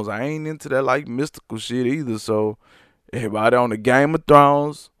Thrones. I ain't into that, like, mystical shit either, so everybody on the Game of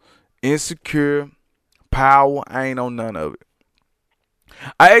Thrones, Insecure, Power, I ain't on none of it.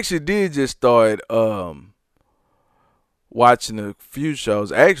 I actually did just start watching a few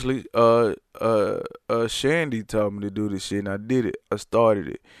shows. Actually, Shandy told me to do this shit, and I did it. I started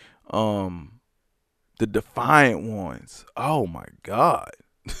it. The Defiant Ones. Oh my God.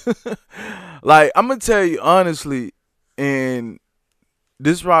 Like, I'm gonna tell you honestly, and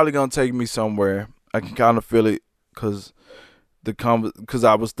this is probably gonna take me somewhere. I can kind of feel it because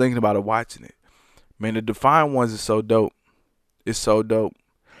I was thinking about it watching it. Man, the Defiant Ones is so dope. It's so dope.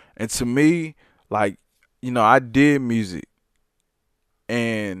 And to me, like, you know, I did music,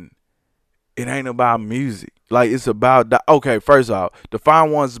 and it ain't about music. Like, it's about, okay, first off,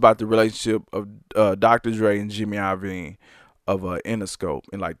 Defiant Ones is about the relationship of Dr. Dre and Jimmy Iovine of Interscope,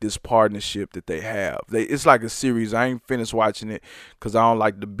 and like this partnership that they have. It's like a series. I ain't finished watching it because I don't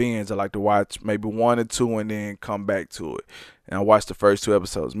like the binge. I like to watch maybe 1 or 2 and then come back to it. And I watched the first 2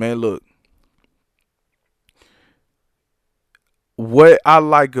 episodes. Man, look. What I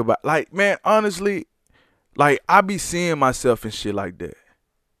like about, like, man, honestly, like, I be seeing myself in shit like that.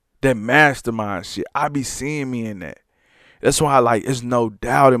 That mastermind shit. I be seeing me in that. That's why, like, there's no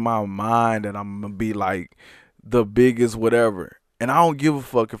doubt in my mind that I'm gonna be, like, the biggest whatever. And I don't give a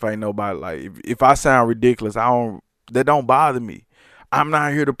fuck if ain't nobody, like, if I sound ridiculous, that don't bother me. I'm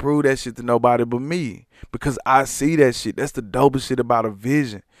not here to prove that shit to nobody but me. Because I see that shit. That's the dopest shit about a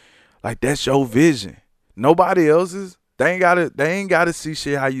vision. Like, that's your vision. Nobody else's. They ain't gotta see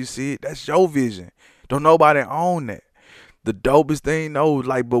shit how you see it. That's your vision. Don't nobody own that. The dopest thing, no,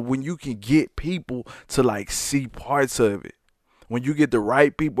 like, but when you can get people to, like, see parts of it, when you get the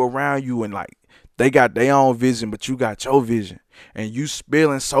right people around you and, like, they got their own vision, but you got your vision, and you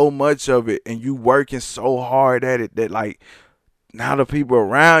spilling so much of it, and you working so hard at it that, like, now the people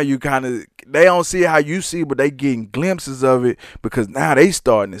around you kind of, they don't see how you see, but they getting glimpses of it because now they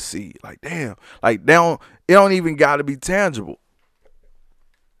starting to see, like, damn, like, it don't even got to be tangible.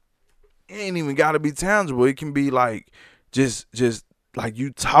 It ain't even got to be tangible. It can be, like, just like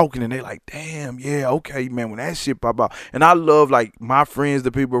you talking and they like, damn, yeah, okay, man, when that shit pop out. And I love, like, my friends,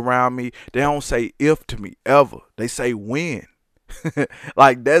 the people around me, they don't say if to me ever. They say when.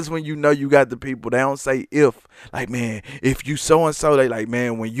 Like, that's when you know you got the people. They don't say if. Like, man, if you so and so, they like,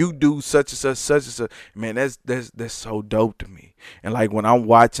 man, when you do such and such, man, that's so dope to me. And like when I'm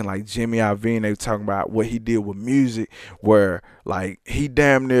watching like Jimmy Iovine, they talking about what he did with music, where like he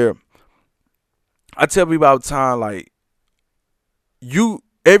damn near. I tell people all the time, like,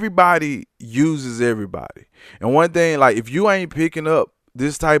 everybody uses everybody. And one thing, like, if you ain't picking up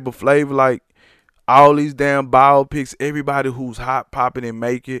this type of flavor, like all these damn biopics, everybody who's hot popping and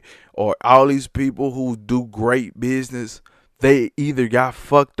make it, or all these people who do great business, they either got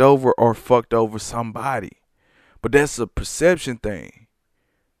fucked over or fucked over somebody. But that's a perception thing.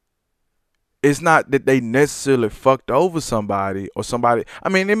 It's not that they necessarily fucked over somebody or somebody. I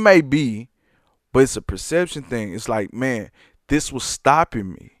mean, it may be, but it's a perception thing. It's like, man, this was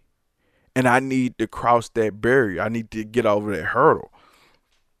stopping me, and I need to cross that barrier. I need to get over that hurdle.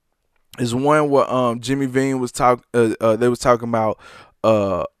 Is one where Jimmy Vine was they was talking about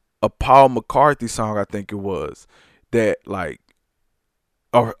a Paul McCartney song, I think it was, that like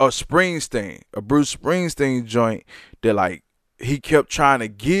a Springsteen, a Bruce Springsteen joint that like he kept trying to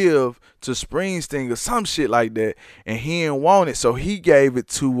give to Springsteen or some shit like that, and he didn't want it, so he gave it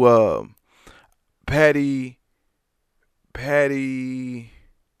to Patty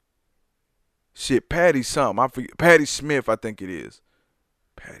something. I forget. Patty Smith, I think it is.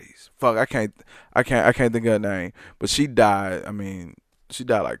 I can't think of her name. But she died. I mean, she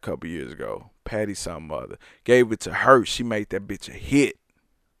died like a couple years ago. Patty something other. Gave it to her. She made that bitch a hit.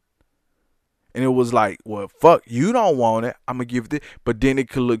 And it was like, well, fuck, you don't want it, I'm gonna give it. But then it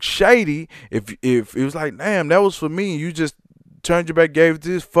could look shady if it was like, damn, that was for me, and you just turned your back, gave it to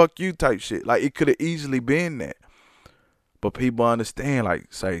this, fuck you type shit. Like, it could have easily been that. But people understand,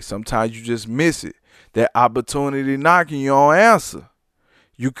 like, say, sometimes you just miss it. That opportunity knocking, you don't answer.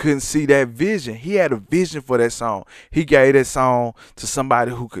 You couldn't see that vision. He had a vision for that song. He gave that song to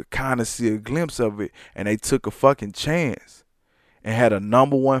somebody who could kind of see a glimpse of it, and they took a fucking chance and had a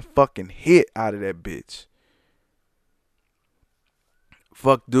 #1 fucking hit out of that bitch.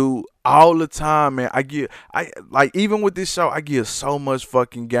 Fuck, dude, all the time, man. I like, even with this show, I give so much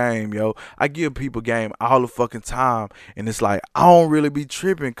fucking game, yo. I give people game all the fucking time, and it's like, I don't really be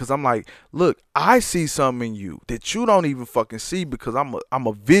tripping, because I'm like, look, I see something in you that you don't even fucking see, because I'm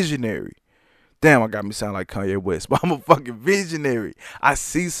a visionary. Damn, I got me sound like Kanye West, but I'm a fucking visionary. I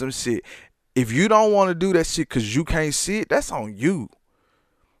see some shit. If you don't want to do that shit because you can't see it, that's on you.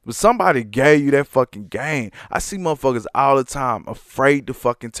 But somebody gave you that fucking game. I see motherfuckers all the time afraid to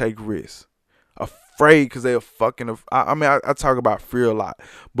fucking take risks. Afraid because they're fucking, I talk about fear a lot,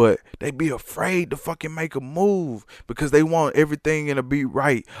 but they be afraid to fucking make a move because they want everything to be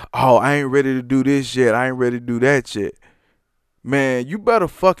right. Oh, I ain't ready to do this yet. I ain't ready to do that yet. Man, you better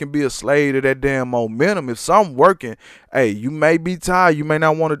fucking be a slave to that damn momentum. If something working, hey, you may be tired. You may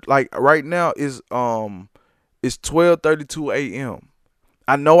not want to, like, right now it's 12:32 a.m.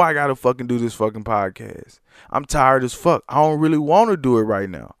 I know I gotta fucking do this fucking podcast. I'm tired as fuck. I don't really want to do it right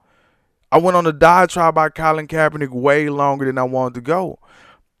now. I went on a diatribe by Colin Kaepernick way longer than I wanted to go.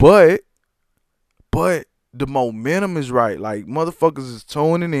 But the momentum is right. Like, motherfuckers is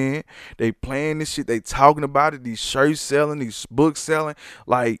tuning in. They playing this shit. They talking about it. These shirts selling. These books selling.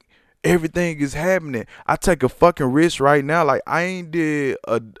 Like, everything is happening. I take a fucking risk right now. Like, I ain't did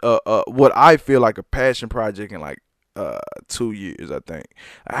what I feel like a passion project in like 2 years, I think.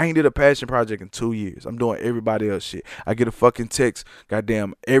 I ain't did a passion project in 2 years. I'm doing everybody else shit. I get a fucking text,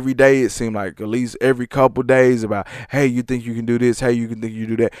 goddamn, every day. It seemed like at least every couple days about, hey, you think you can do this? Hey, you can think you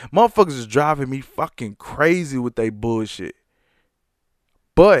do that? Motherfuckers is driving me fucking crazy with they bullshit.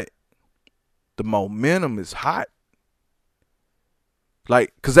 But the momentum is hot.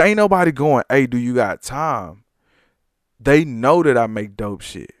 Like, cause ain't nobody going, hey, do you got time? They know that I make dope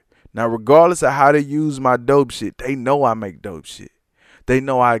shit. Now, regardless of how they use my dope shit, they know I make dope shit. They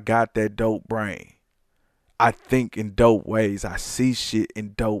know I got that dope brain. I think in dope ways. I see shit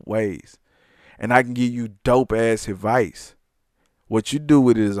in dope ways. And I can give you dope ass advice. What you do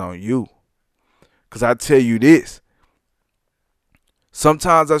with it is on you. Cause I tell you this.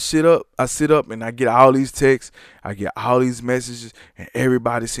 Sometimes I sit up and I get all these texts. I get all these messages. And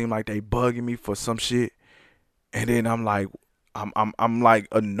everybody seem like they bugging me for some shit. And then I'm like, I'm like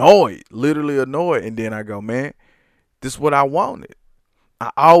annoyed, literally annoyed. And then I go, man, this is what I wanted.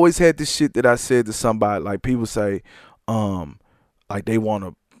 I always had this shit that I said to somebody, like people say, like they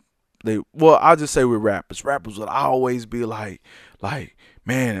want to, well, I'll just say with rappers. Rappers would always be like,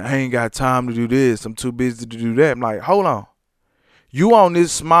 man, I ain't got time to do this. I'm too busy to do that. I'm like, hold on. You on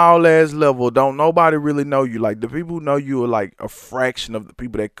this small ass level, don't nobody really know you. Like, the people who know you are like a fraction of the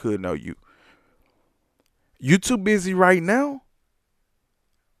people that could know you. You too busy right now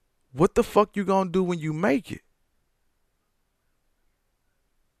what the fuck you gonna do when you make it?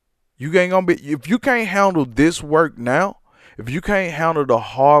 You ain't gonna be, if you can't handle this work now, if you can't handle the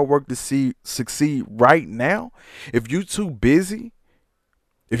hard work to succeed right now, if you too busy,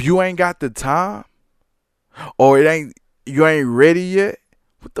 if you ain't got the time, or you ain't ready yet,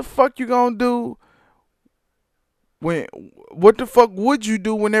 what the fuck you gonna do what the fuck would you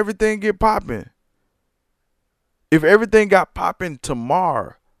do when everything get popping? If everything got popping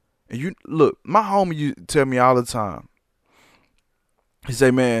tomorrow, and you look, my homie you tell me all the time. He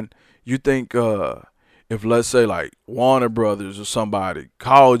say, man, you think if let's say like Warner Brothers or somebody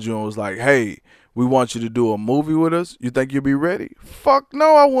called you and was like, hey, we want you to do a movie with us, you think you'll be ready? Fuck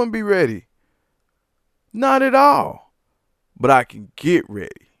no, I wouldn't be ready. Not at all. But I can get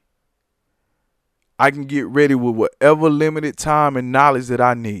ready. I can get ready with whatever limited time and knowledge that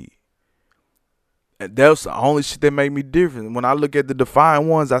I need. And that's the only shit that made me different. When I look at the Defiant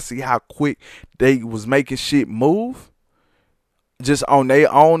Ones, I see how quick they was making shit move. Just on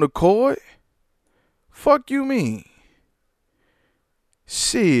their own accord. Fuck you mean?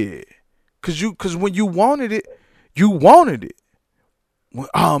 Shit. Cause when you wanted it, you wanted it.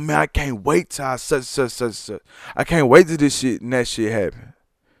 Oh man, I can't wait till such. I can't wait till this shit and that shit happen.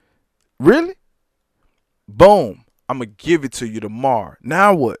 Really? Boom. I'ma give it to you tomorrow.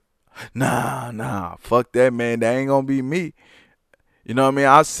 Now what? Nah. Fuck that, man. That ain't gonna be me. You know what I mean?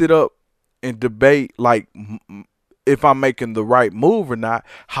 I sit up and debate like if I'm making the right move or not,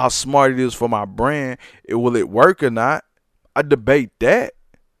 how smart it is for my brand, will it work or not? I debate that.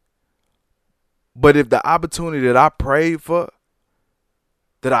 But if the opportunity that I prayed for,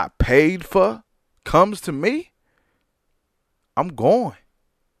 that I paid for, comes to me, I'm going.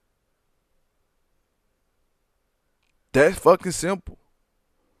 That's fucking simple.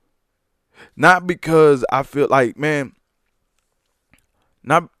 Not because I feel like, man,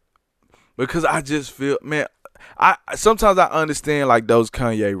 not because I just feel, man, I sometimes I understand like those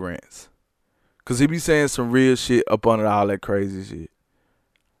Kanye rants. Cause he be saying some real shit up under all that crazy shit.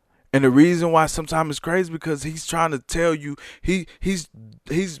 And the reason why sometimes it's crazy because he's trying to tell you, he's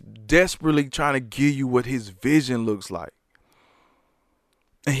desperately trying to give you what his vision looks like.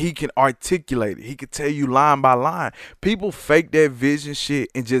 And he can articulate it. He can tell you line by line. People fake that vision shit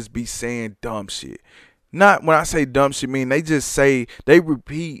and just be saying dumb shit. Not when I say dumb shit, mean they just say, they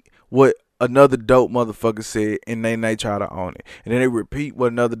repeat what another dope motherfucker said and then they try to own it. And then they repeat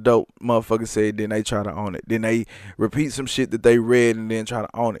what another dope motherfucker said, then they try to own it. Then they repeat some shit that they read and then try to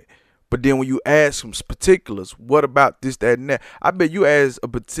own it. But then when you ask some particulars, what about this, that, and that? I bet you ask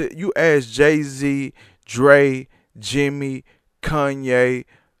Jay-Z, Dre, Jimmy, Kanye,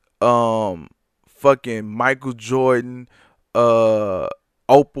 fucking Michael Jordan, Oprah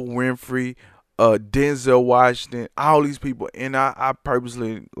Winfrey, Denzel Washington, all these people, and I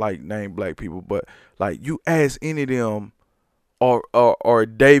purposely like name black people, but like you ask any of them, or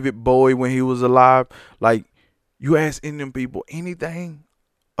David Bowie when he was alive, like you ask any of them people anything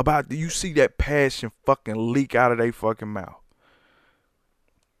about, you see that passion fucking leak out of their fucking mouth.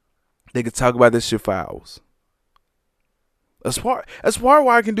 They could talk about this shit for hours. That's part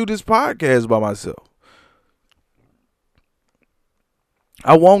why I can do this podcast by myself.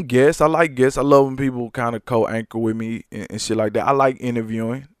 I won't guess. I like guests. I love when people kind of co-anchor with me and shit like that. I like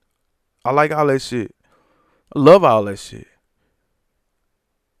interviewing. I like all that shit. I love all that shit.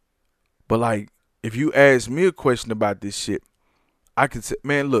 But like, if you ask me a question about this shit, I could say,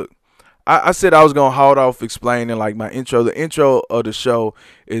 man, look, I said I was going to hold off explaining like my intro. The intro of the show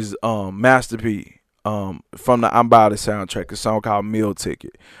is Master P. From the I'm About It soundtrack, a song called Meal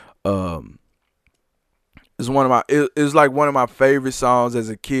Ticket. It's like one of my favorite songs as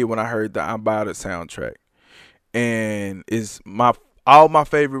a kid when I heard the I'm About It soundtrack. And it's all my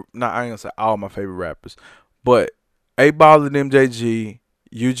favorite, I ain't gonna say all my favorite rappers, but 8Ball and MJG,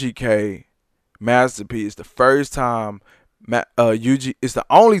 UGK, Master P is the first time it's the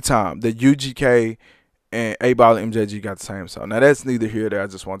only time that UGK and 8Ball and MJG got the same song. Now that's neither here nor there. I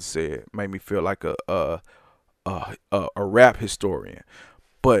just want to say it made me feel like a rap historian.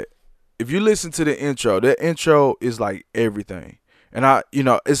 But if you listen to the intro, that intro is like everything. And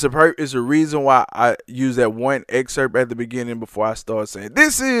it's a reason why I use that one excerpt at the beginning before I start saying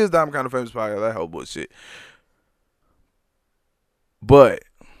this is the I'm Kind of Famous podcast. That whole bullshit. But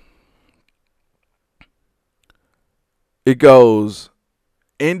it goes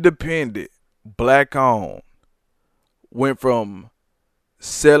independent, black owned, went from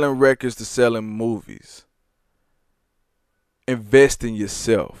selling records to selling movies. Invest in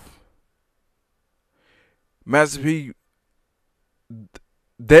yourself. Master P,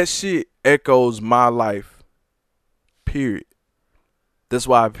 that shit echoes my life, period. That's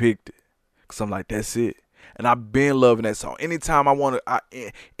why I picked it. Cause I'm like, that's it. And I've been loving that song. Anytime I wanted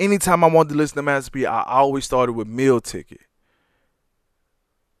to listen to Master P, I always started with Meal Ticket.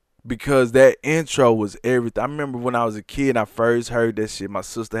 Because that intro was everything. I remember when I was a kid, I first heard that shit. My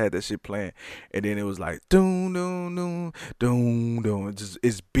sister had that shit playing, and then it was like doom doom doom doom doom.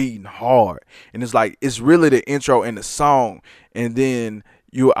 It's beating hard, and it's like it's really the intro and the song. And then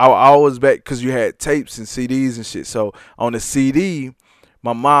I always back because you had tapes and CDs and shit. So on the CD,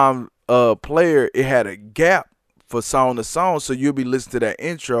 my mom player, it had a gap for song to song, so you'll be listening to that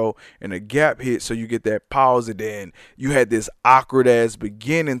intro and a gap hit, so you get that pause, and then you had this awkward ass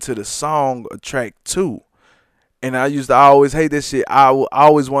beginning to the song of track 2. And I always hate this shit. I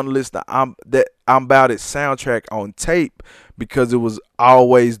always want to listen to I'm About It soundtrack on tape because it was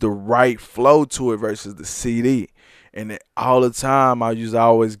always the right flow to it versus the CD. And all the time I used to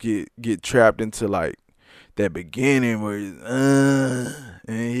always get trapped into like that beginning where and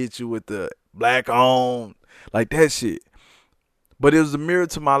it hit you with the black on. Like that shit. But it was a mirror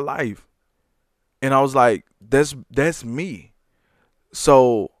to my life. And I was like, that's me.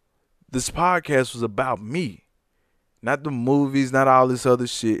 So this podcast was about me. Not the movies, not all this other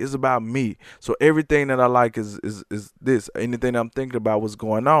shit. It's about me. So everything that I like is this. Anything I'm thinking about what's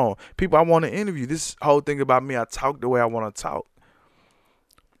going on. People I want to interview. This whole thing about me, I talk the way I want to talk.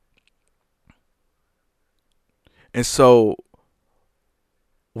 And so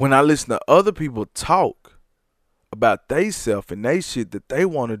when I listen to other people talk about they self and they shit that they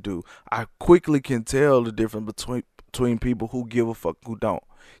want to do, I quickly can tell the difference between people who give a fuck who don't.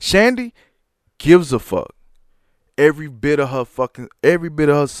 Shandy gives a fuck. Every bit of her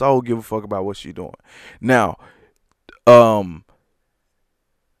soul give a fuck about what she doing. Now,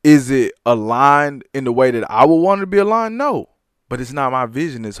 is it aligned in the way that I would want it to be aligned? No, but it's not my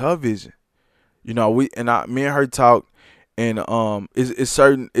vision. It's her vision. You know, me and her talk. And it was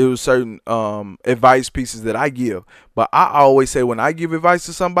certain advice pieces that I give. But I always say when I give advice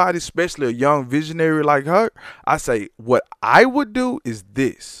to somebody, especially a young visionary like her, I say what I would do is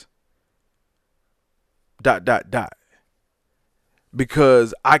this. ...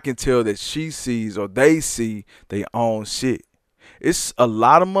 Because I can tell that she sees or they see their own shit. It's a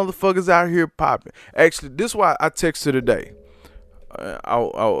lot of motherfuckers out here popping. Actually, this is why I texted her today.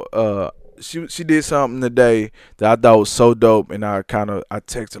 She did something today that I thought was so dope, and I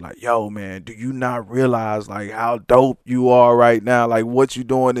texted her like, yo man, do you not realize like how dope you are right now? Like what you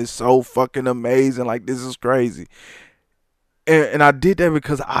doing is so fucking amazing. Like this is crazy. And I did that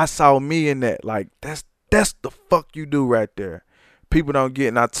because I saw me in that. Like that's the fuck you do right there. People don't get.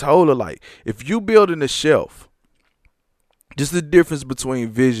 And I told her like, if you building a shelf, just the difference between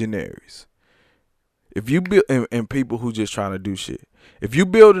visionaries. If you build and people who just trying to do shit. If you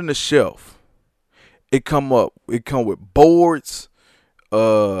building a shelf, it come with boards.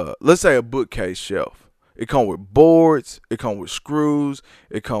 Let's say a bookcase shelf. It come with boards. It come with screws.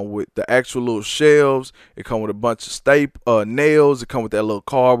 It come with the actual little shelves. It come with a bunch of nails. It come with that little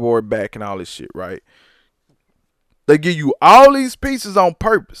cardboard back and all this shit, right? They give you all these pieces on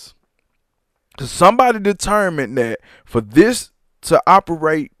purpose. Because somebody determined that for this to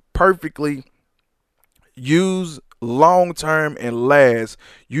operate perfectly, use long term and last,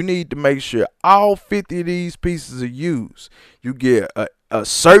 you need to make sure all 50 of these pieces are used. You get a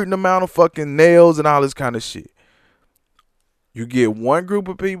certain amount of fucking nails and all this kind of shit. You get one group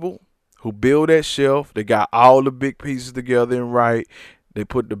of people who build that shelf. They got all the big pieces together and right. They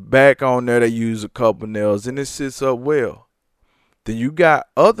put the back on there. They use a couple nails and it sits up well. Then you got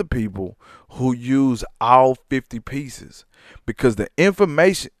other people who use all 50 pieces. Because the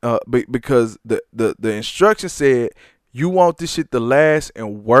information, because the instruction said you want this shit to last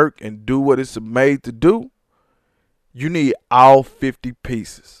and work and do what it's made to do, you need all 50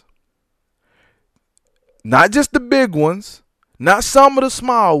 pieces. Not just the big ones, not some of the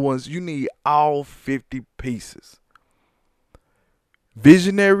small ones. You need all 50 pieces.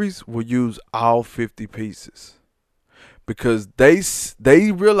 Visionaries will use all 50 pieces because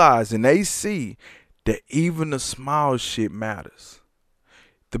they realize and they see that even the small shit matters.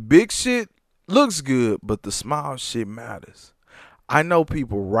 The big shit looks good, but the small shit matters. I know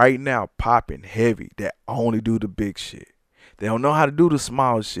people right now popping heavy that only do the big shit. They don't know how to do the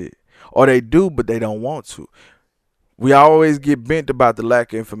small shit. Or they do, but they don't want to. We always get bent about the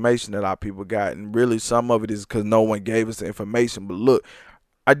lack of information that our people got. And really some of it is because no one gave us the information. But look,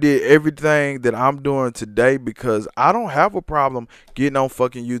 I did everything that I'm doing today because I don't have a problem getting on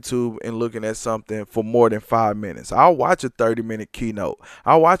fucking YouTube and looking at something for more than 5 minutes. I'll watch a 30-minute keynote.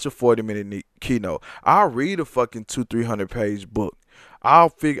 I'll watch a 40-minute keynote. I'll read a fucking 200-300 page book.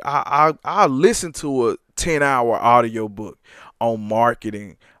 I'll listen to a 10-hour audio book. on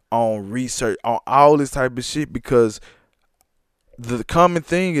marketing, on research, on all this type of shit, because the common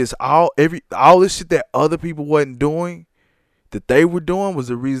thing is all this shit that other people wasn't doing, that they were doing, was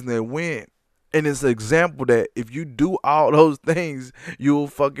the reason they win. And it's an example that if you do all those things, you'll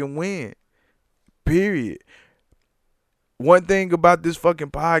fucking win. Period. One thing about this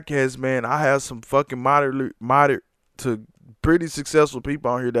fucking podcast, man, I have some fucking moderate to pretty successful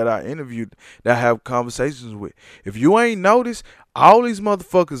people on here that I interviewed, that I have conversations with. If you ain't noticed, all these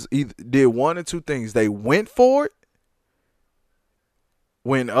motherfuckers either did one or two things. They went for it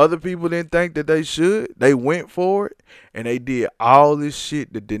when other people didn't think that they should. They went for it, and they did all this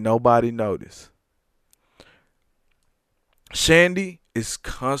shit that did nobody notice. Shandy is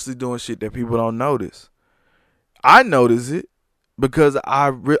constantly doing shit that people don't notice. I notice it because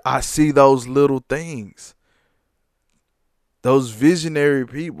I see those little things. Those visionary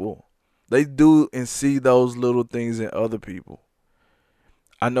people, they do and see those little things in other people.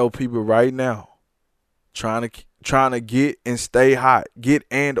 I know people right now trying to get and stay hot,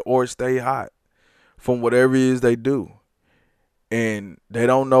 or stay hot from whatever it is they do. And they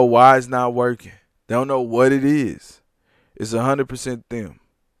don't know why it's not working. They don't know what it is. It's 100% them.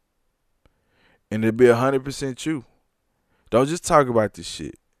 And it'll be 100% you. Don't just talk about this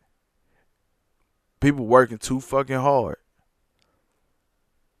shit. People working too fucking hard.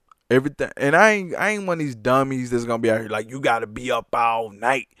 Everything, and I ain't one of these dummies that's gonna be out here like, you gotta be up all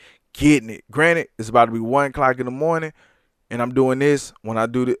night getting it. Granted, it's about to be 1:00 in the morning, and I'm doing this. When I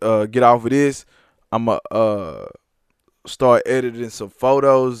do get off of this, I'm start editing some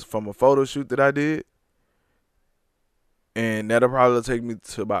photos from a photo shoot that I did, and that'll probably take me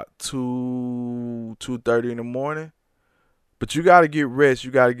to about 2:30 in the morning. But you gotta get rest.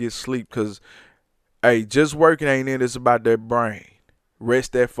 You gotta get sleep, cause hey, just working ain't it. It's about that brain.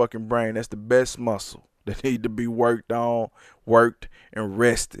 Rest that fucking brain. That's the best muscle that need to be worked, and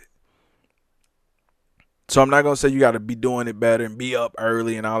rested. So I'm not going to say you got to be doing it better and be up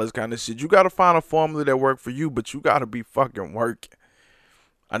early and all this kind of shit. You got to find a formula that works for you, but you got to be fucking working.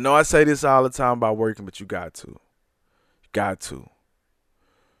 I know I say this all the time about working, but you got to. You got to.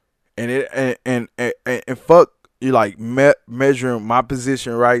 And fuck you, like measuring my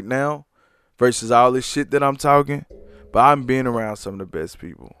position right now versus all this shit that I'm talking. But I'm being around some of the best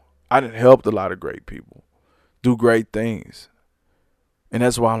people. I done helped a lot of great people do great things. And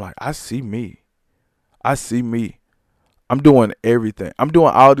that's why I'm like, I see me. I'm doing everything. I'm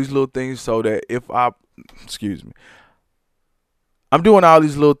doing all these little things so that I'm doing all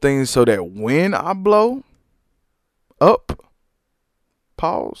these little things so that when I blow up,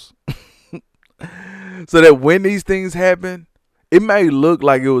 pause, so that when these things happen, it may look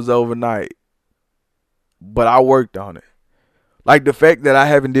like it was overnight, but I worked on it. Like the fact that I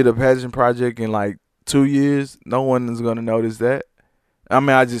haven't did a passion project in like 2 years, no one is going to notice that. I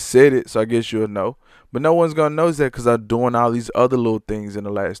mean, I just said it, so I guess you'll know. But no one's going to notice that because I'm doing all these other little things in the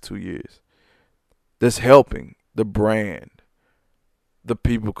last 2 years that's helping the brand, the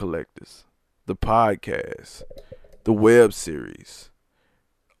People Collectors, the podcast, the web series,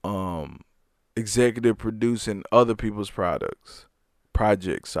 executive producing other people's projects,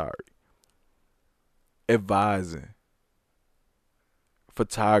 advising,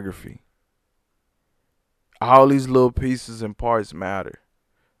 photography. All these little pieces and parts matter.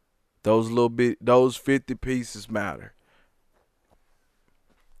 Those 50 pieces matter.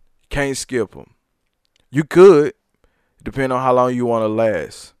 You can't skip them. You could, depending on how long you want to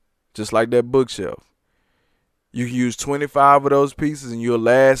last. Just like that bookshelf. You can use 25 of those pieces and you'll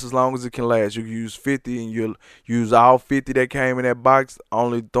last as long as it can last. You can use 50 and you'll use all 50 that came in that box,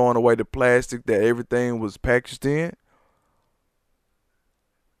 only throwing away the plastic that everything was packaged in.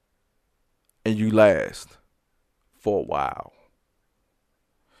 And you last for a while.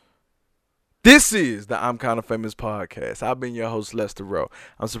 This is the I'm Kinda Famous podcast. I've been your host, Lester Rowe.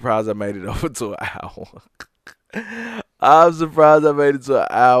 I'm surprised I made it over to an hour. I'm surprised I made it to an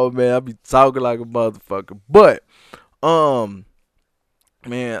hour, man. I be talking like a motherfucker. But,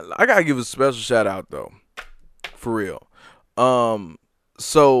 man, I gotta give a special shout out though. For real.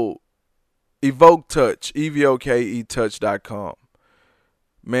 So Evoke Touch, EVOKE touch.com.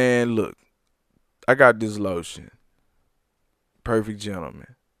 Man, look. I got this lotion. Perfect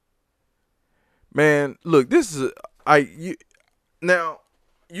Gentleman. Man, look, this is now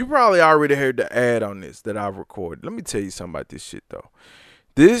you probably already heard the ad on this that I've recorded. Let me tell you something about this shit though.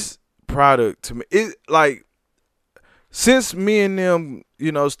 This product to me, it like since me and them,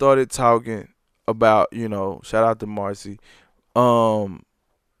 started talking about, shout out to Marcy, about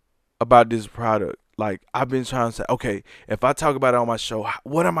this product. Like I've been trying to say, okay, if I talk about it on my show,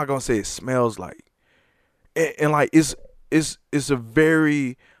 what am I gonna say it smells like? And like it's a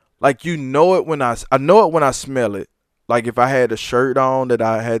very, like, you know it when I know it when I smell it. Like if I had a shirt on that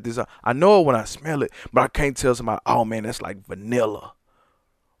I had this, I know it when I smell it, but I can't tell somebody, oh man, that's like vanilla,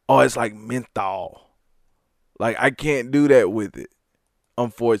 or it's like menthol. Like I can't do that with it,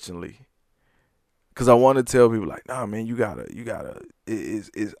 unfortunately, because I want to tell people like, nah, man, you gotta, is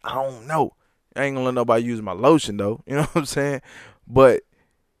I don't know. I ain't gonna let nobody use my lotion though. You know what I'm saying? But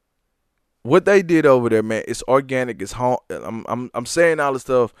what they did over there, man, it's organic. It's home. I'm saying all this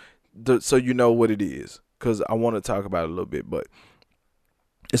stuff so you know what it is, because I want to talk about it a little bit. But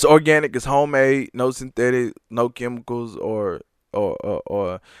it's organic. It's homemade. No synthetic. No chemicals or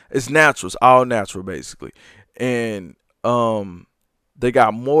it's natural. It's all natural basically. And they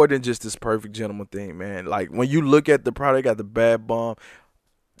got more than just this Perfect Gentleman thing, man. Like when you look at the product, got the Bad Bomb.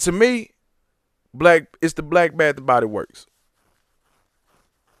 To me, it's the Black Bath and Body Works.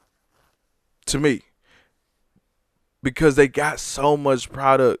 To me, because they got so much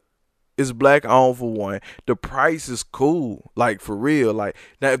product. It's black owned for one. The price is cool, like for real. Like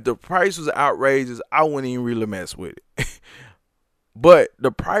now, if the price was outrageous, I wouldn't even really mess with it. But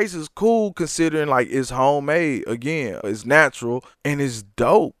the price is cool considering like it's homemade. Again, it's natural and it's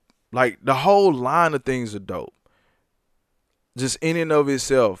dope. Like the whole line of things are dope. Just in and of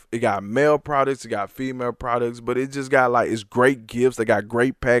itself, it got male products, it got female products, but it just got like, it's great gifts. They got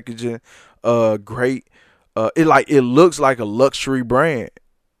great packaging, great. It looks like a luxury brand,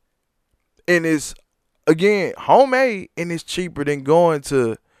 and it's again homemade, and it's cheaper than going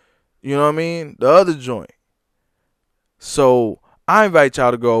to, you know what I mean, the other joint. So I invite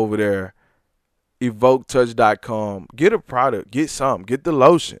y'all to go over there, EvokeTouch.com. Get a product, get something, get the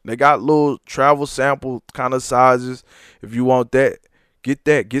lotion. They got little travel sample kind of sizes. If you want that, get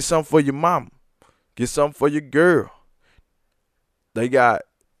that. Get something for your mama. Get something for your girl. They got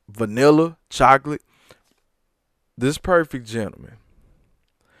vanilla, chocolate. This Perfect Gentleman.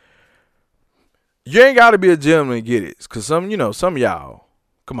 You ain't got to be a gentleman to get it. Because some of y'all,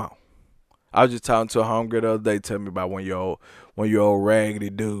 come on. I was just talking to a homegirl the other day, telling me about one of your old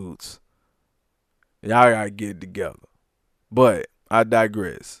raggedy dudes. Y'all gotta get it together. But I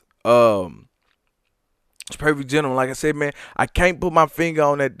digress. It's Perfect Gentleman. Like I said, man, I can't put my finger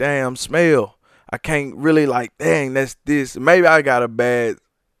on that damn smell. I can't really like, dang, that's this. Maybe I got a bad,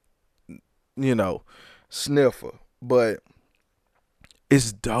 sniffer. But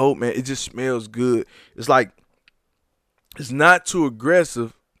it's dope, man. It just smells good. It's like, it's not too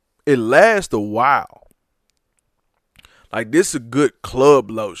aggressive. It lasts a while. Like, this is a good club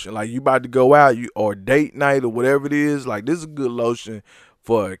lotion. Like, you about to go out, or date night or whatever it is. Like, this is a good lotion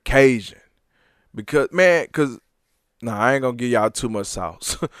for occasion. Because, I ain't going to give y'all too much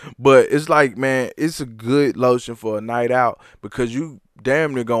sauce. But it's like, man, it's a good lotion for a night out. Because you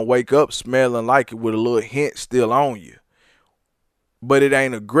damn near going to wake up smelling like it with a little hint still on you. But it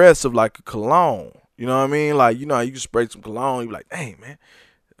ain't aggressive like a cologne. You know what I mean? Like, you know how you can spray some cologne. You like, dang, man,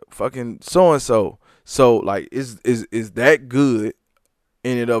 fucking so-and-so. So, like, is that good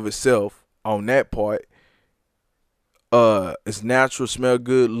in and of itself on that part? It's natural, smell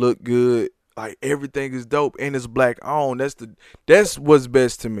good, look good. Like, everything is dope, and it's black owned. That's what's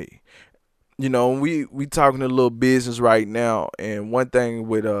best to me. We talking a little business right now, and one thing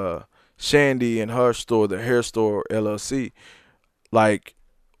with Shandy and her store, the hair store LLC, like,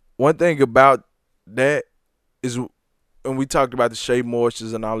 one thing about that is, and we talked about the Shea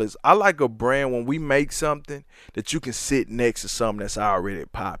Moistures and all this, I like a brand when we make something that you can sit next to something that's already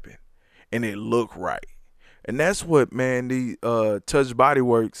popping and it look right. And that's what, man, the Touch Body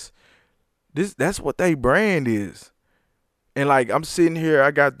Works, that's what they brand is. And like, I'm sitting here,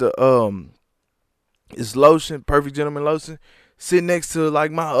 I got the it's lotion, Perfect Gentleman lotion, sitting next to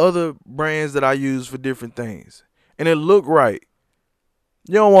like my other brands that I use for different things. And it look right.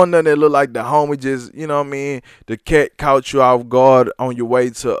 You don't want nothing that look like the homie just, you know what I mean, the cat caught you off guard on your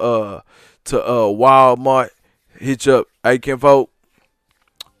way to Walmart. Hit you up. Hey, Kinfolk,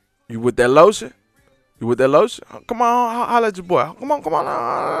 you with that lotion? You with that lotion? Come on, holla at your boy. Come on,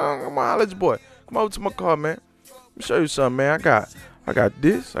 holla at your boy. Come over to my car, man. Let me show you something, man. I got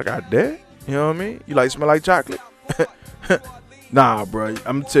this, I got that. You know what I mean? You like smell like chocolate? Nah, bro.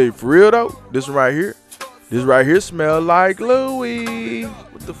 I'm gonna tell you for real though. This right here smell like Louis.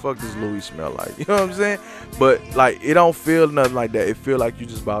 What the fuck does Louis smell like? You know what I'm saying? But like, it don't feel nothing like that. It feel like you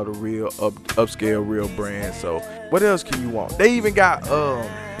just bought a real upscale real brand. So what else can you want? They even got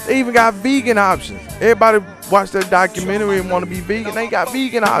vegan options. Everybody watch that documentary and want to be vegan. They got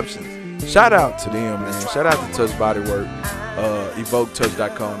vegan options. Shout out to them, man. Shout out to Touch Body Work.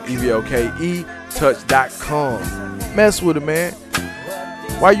 EvokeTouch.com. EVOKE touch.com. Mess with it, man.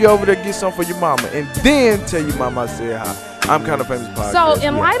 Why you over there get something for your mama and then tell your mama I said hi? I'm Kinda Famous podcast. So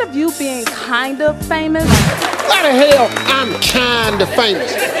in light of you being kind of famous, why the hell I'm kinda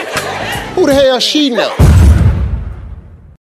famous? Who the hell she know?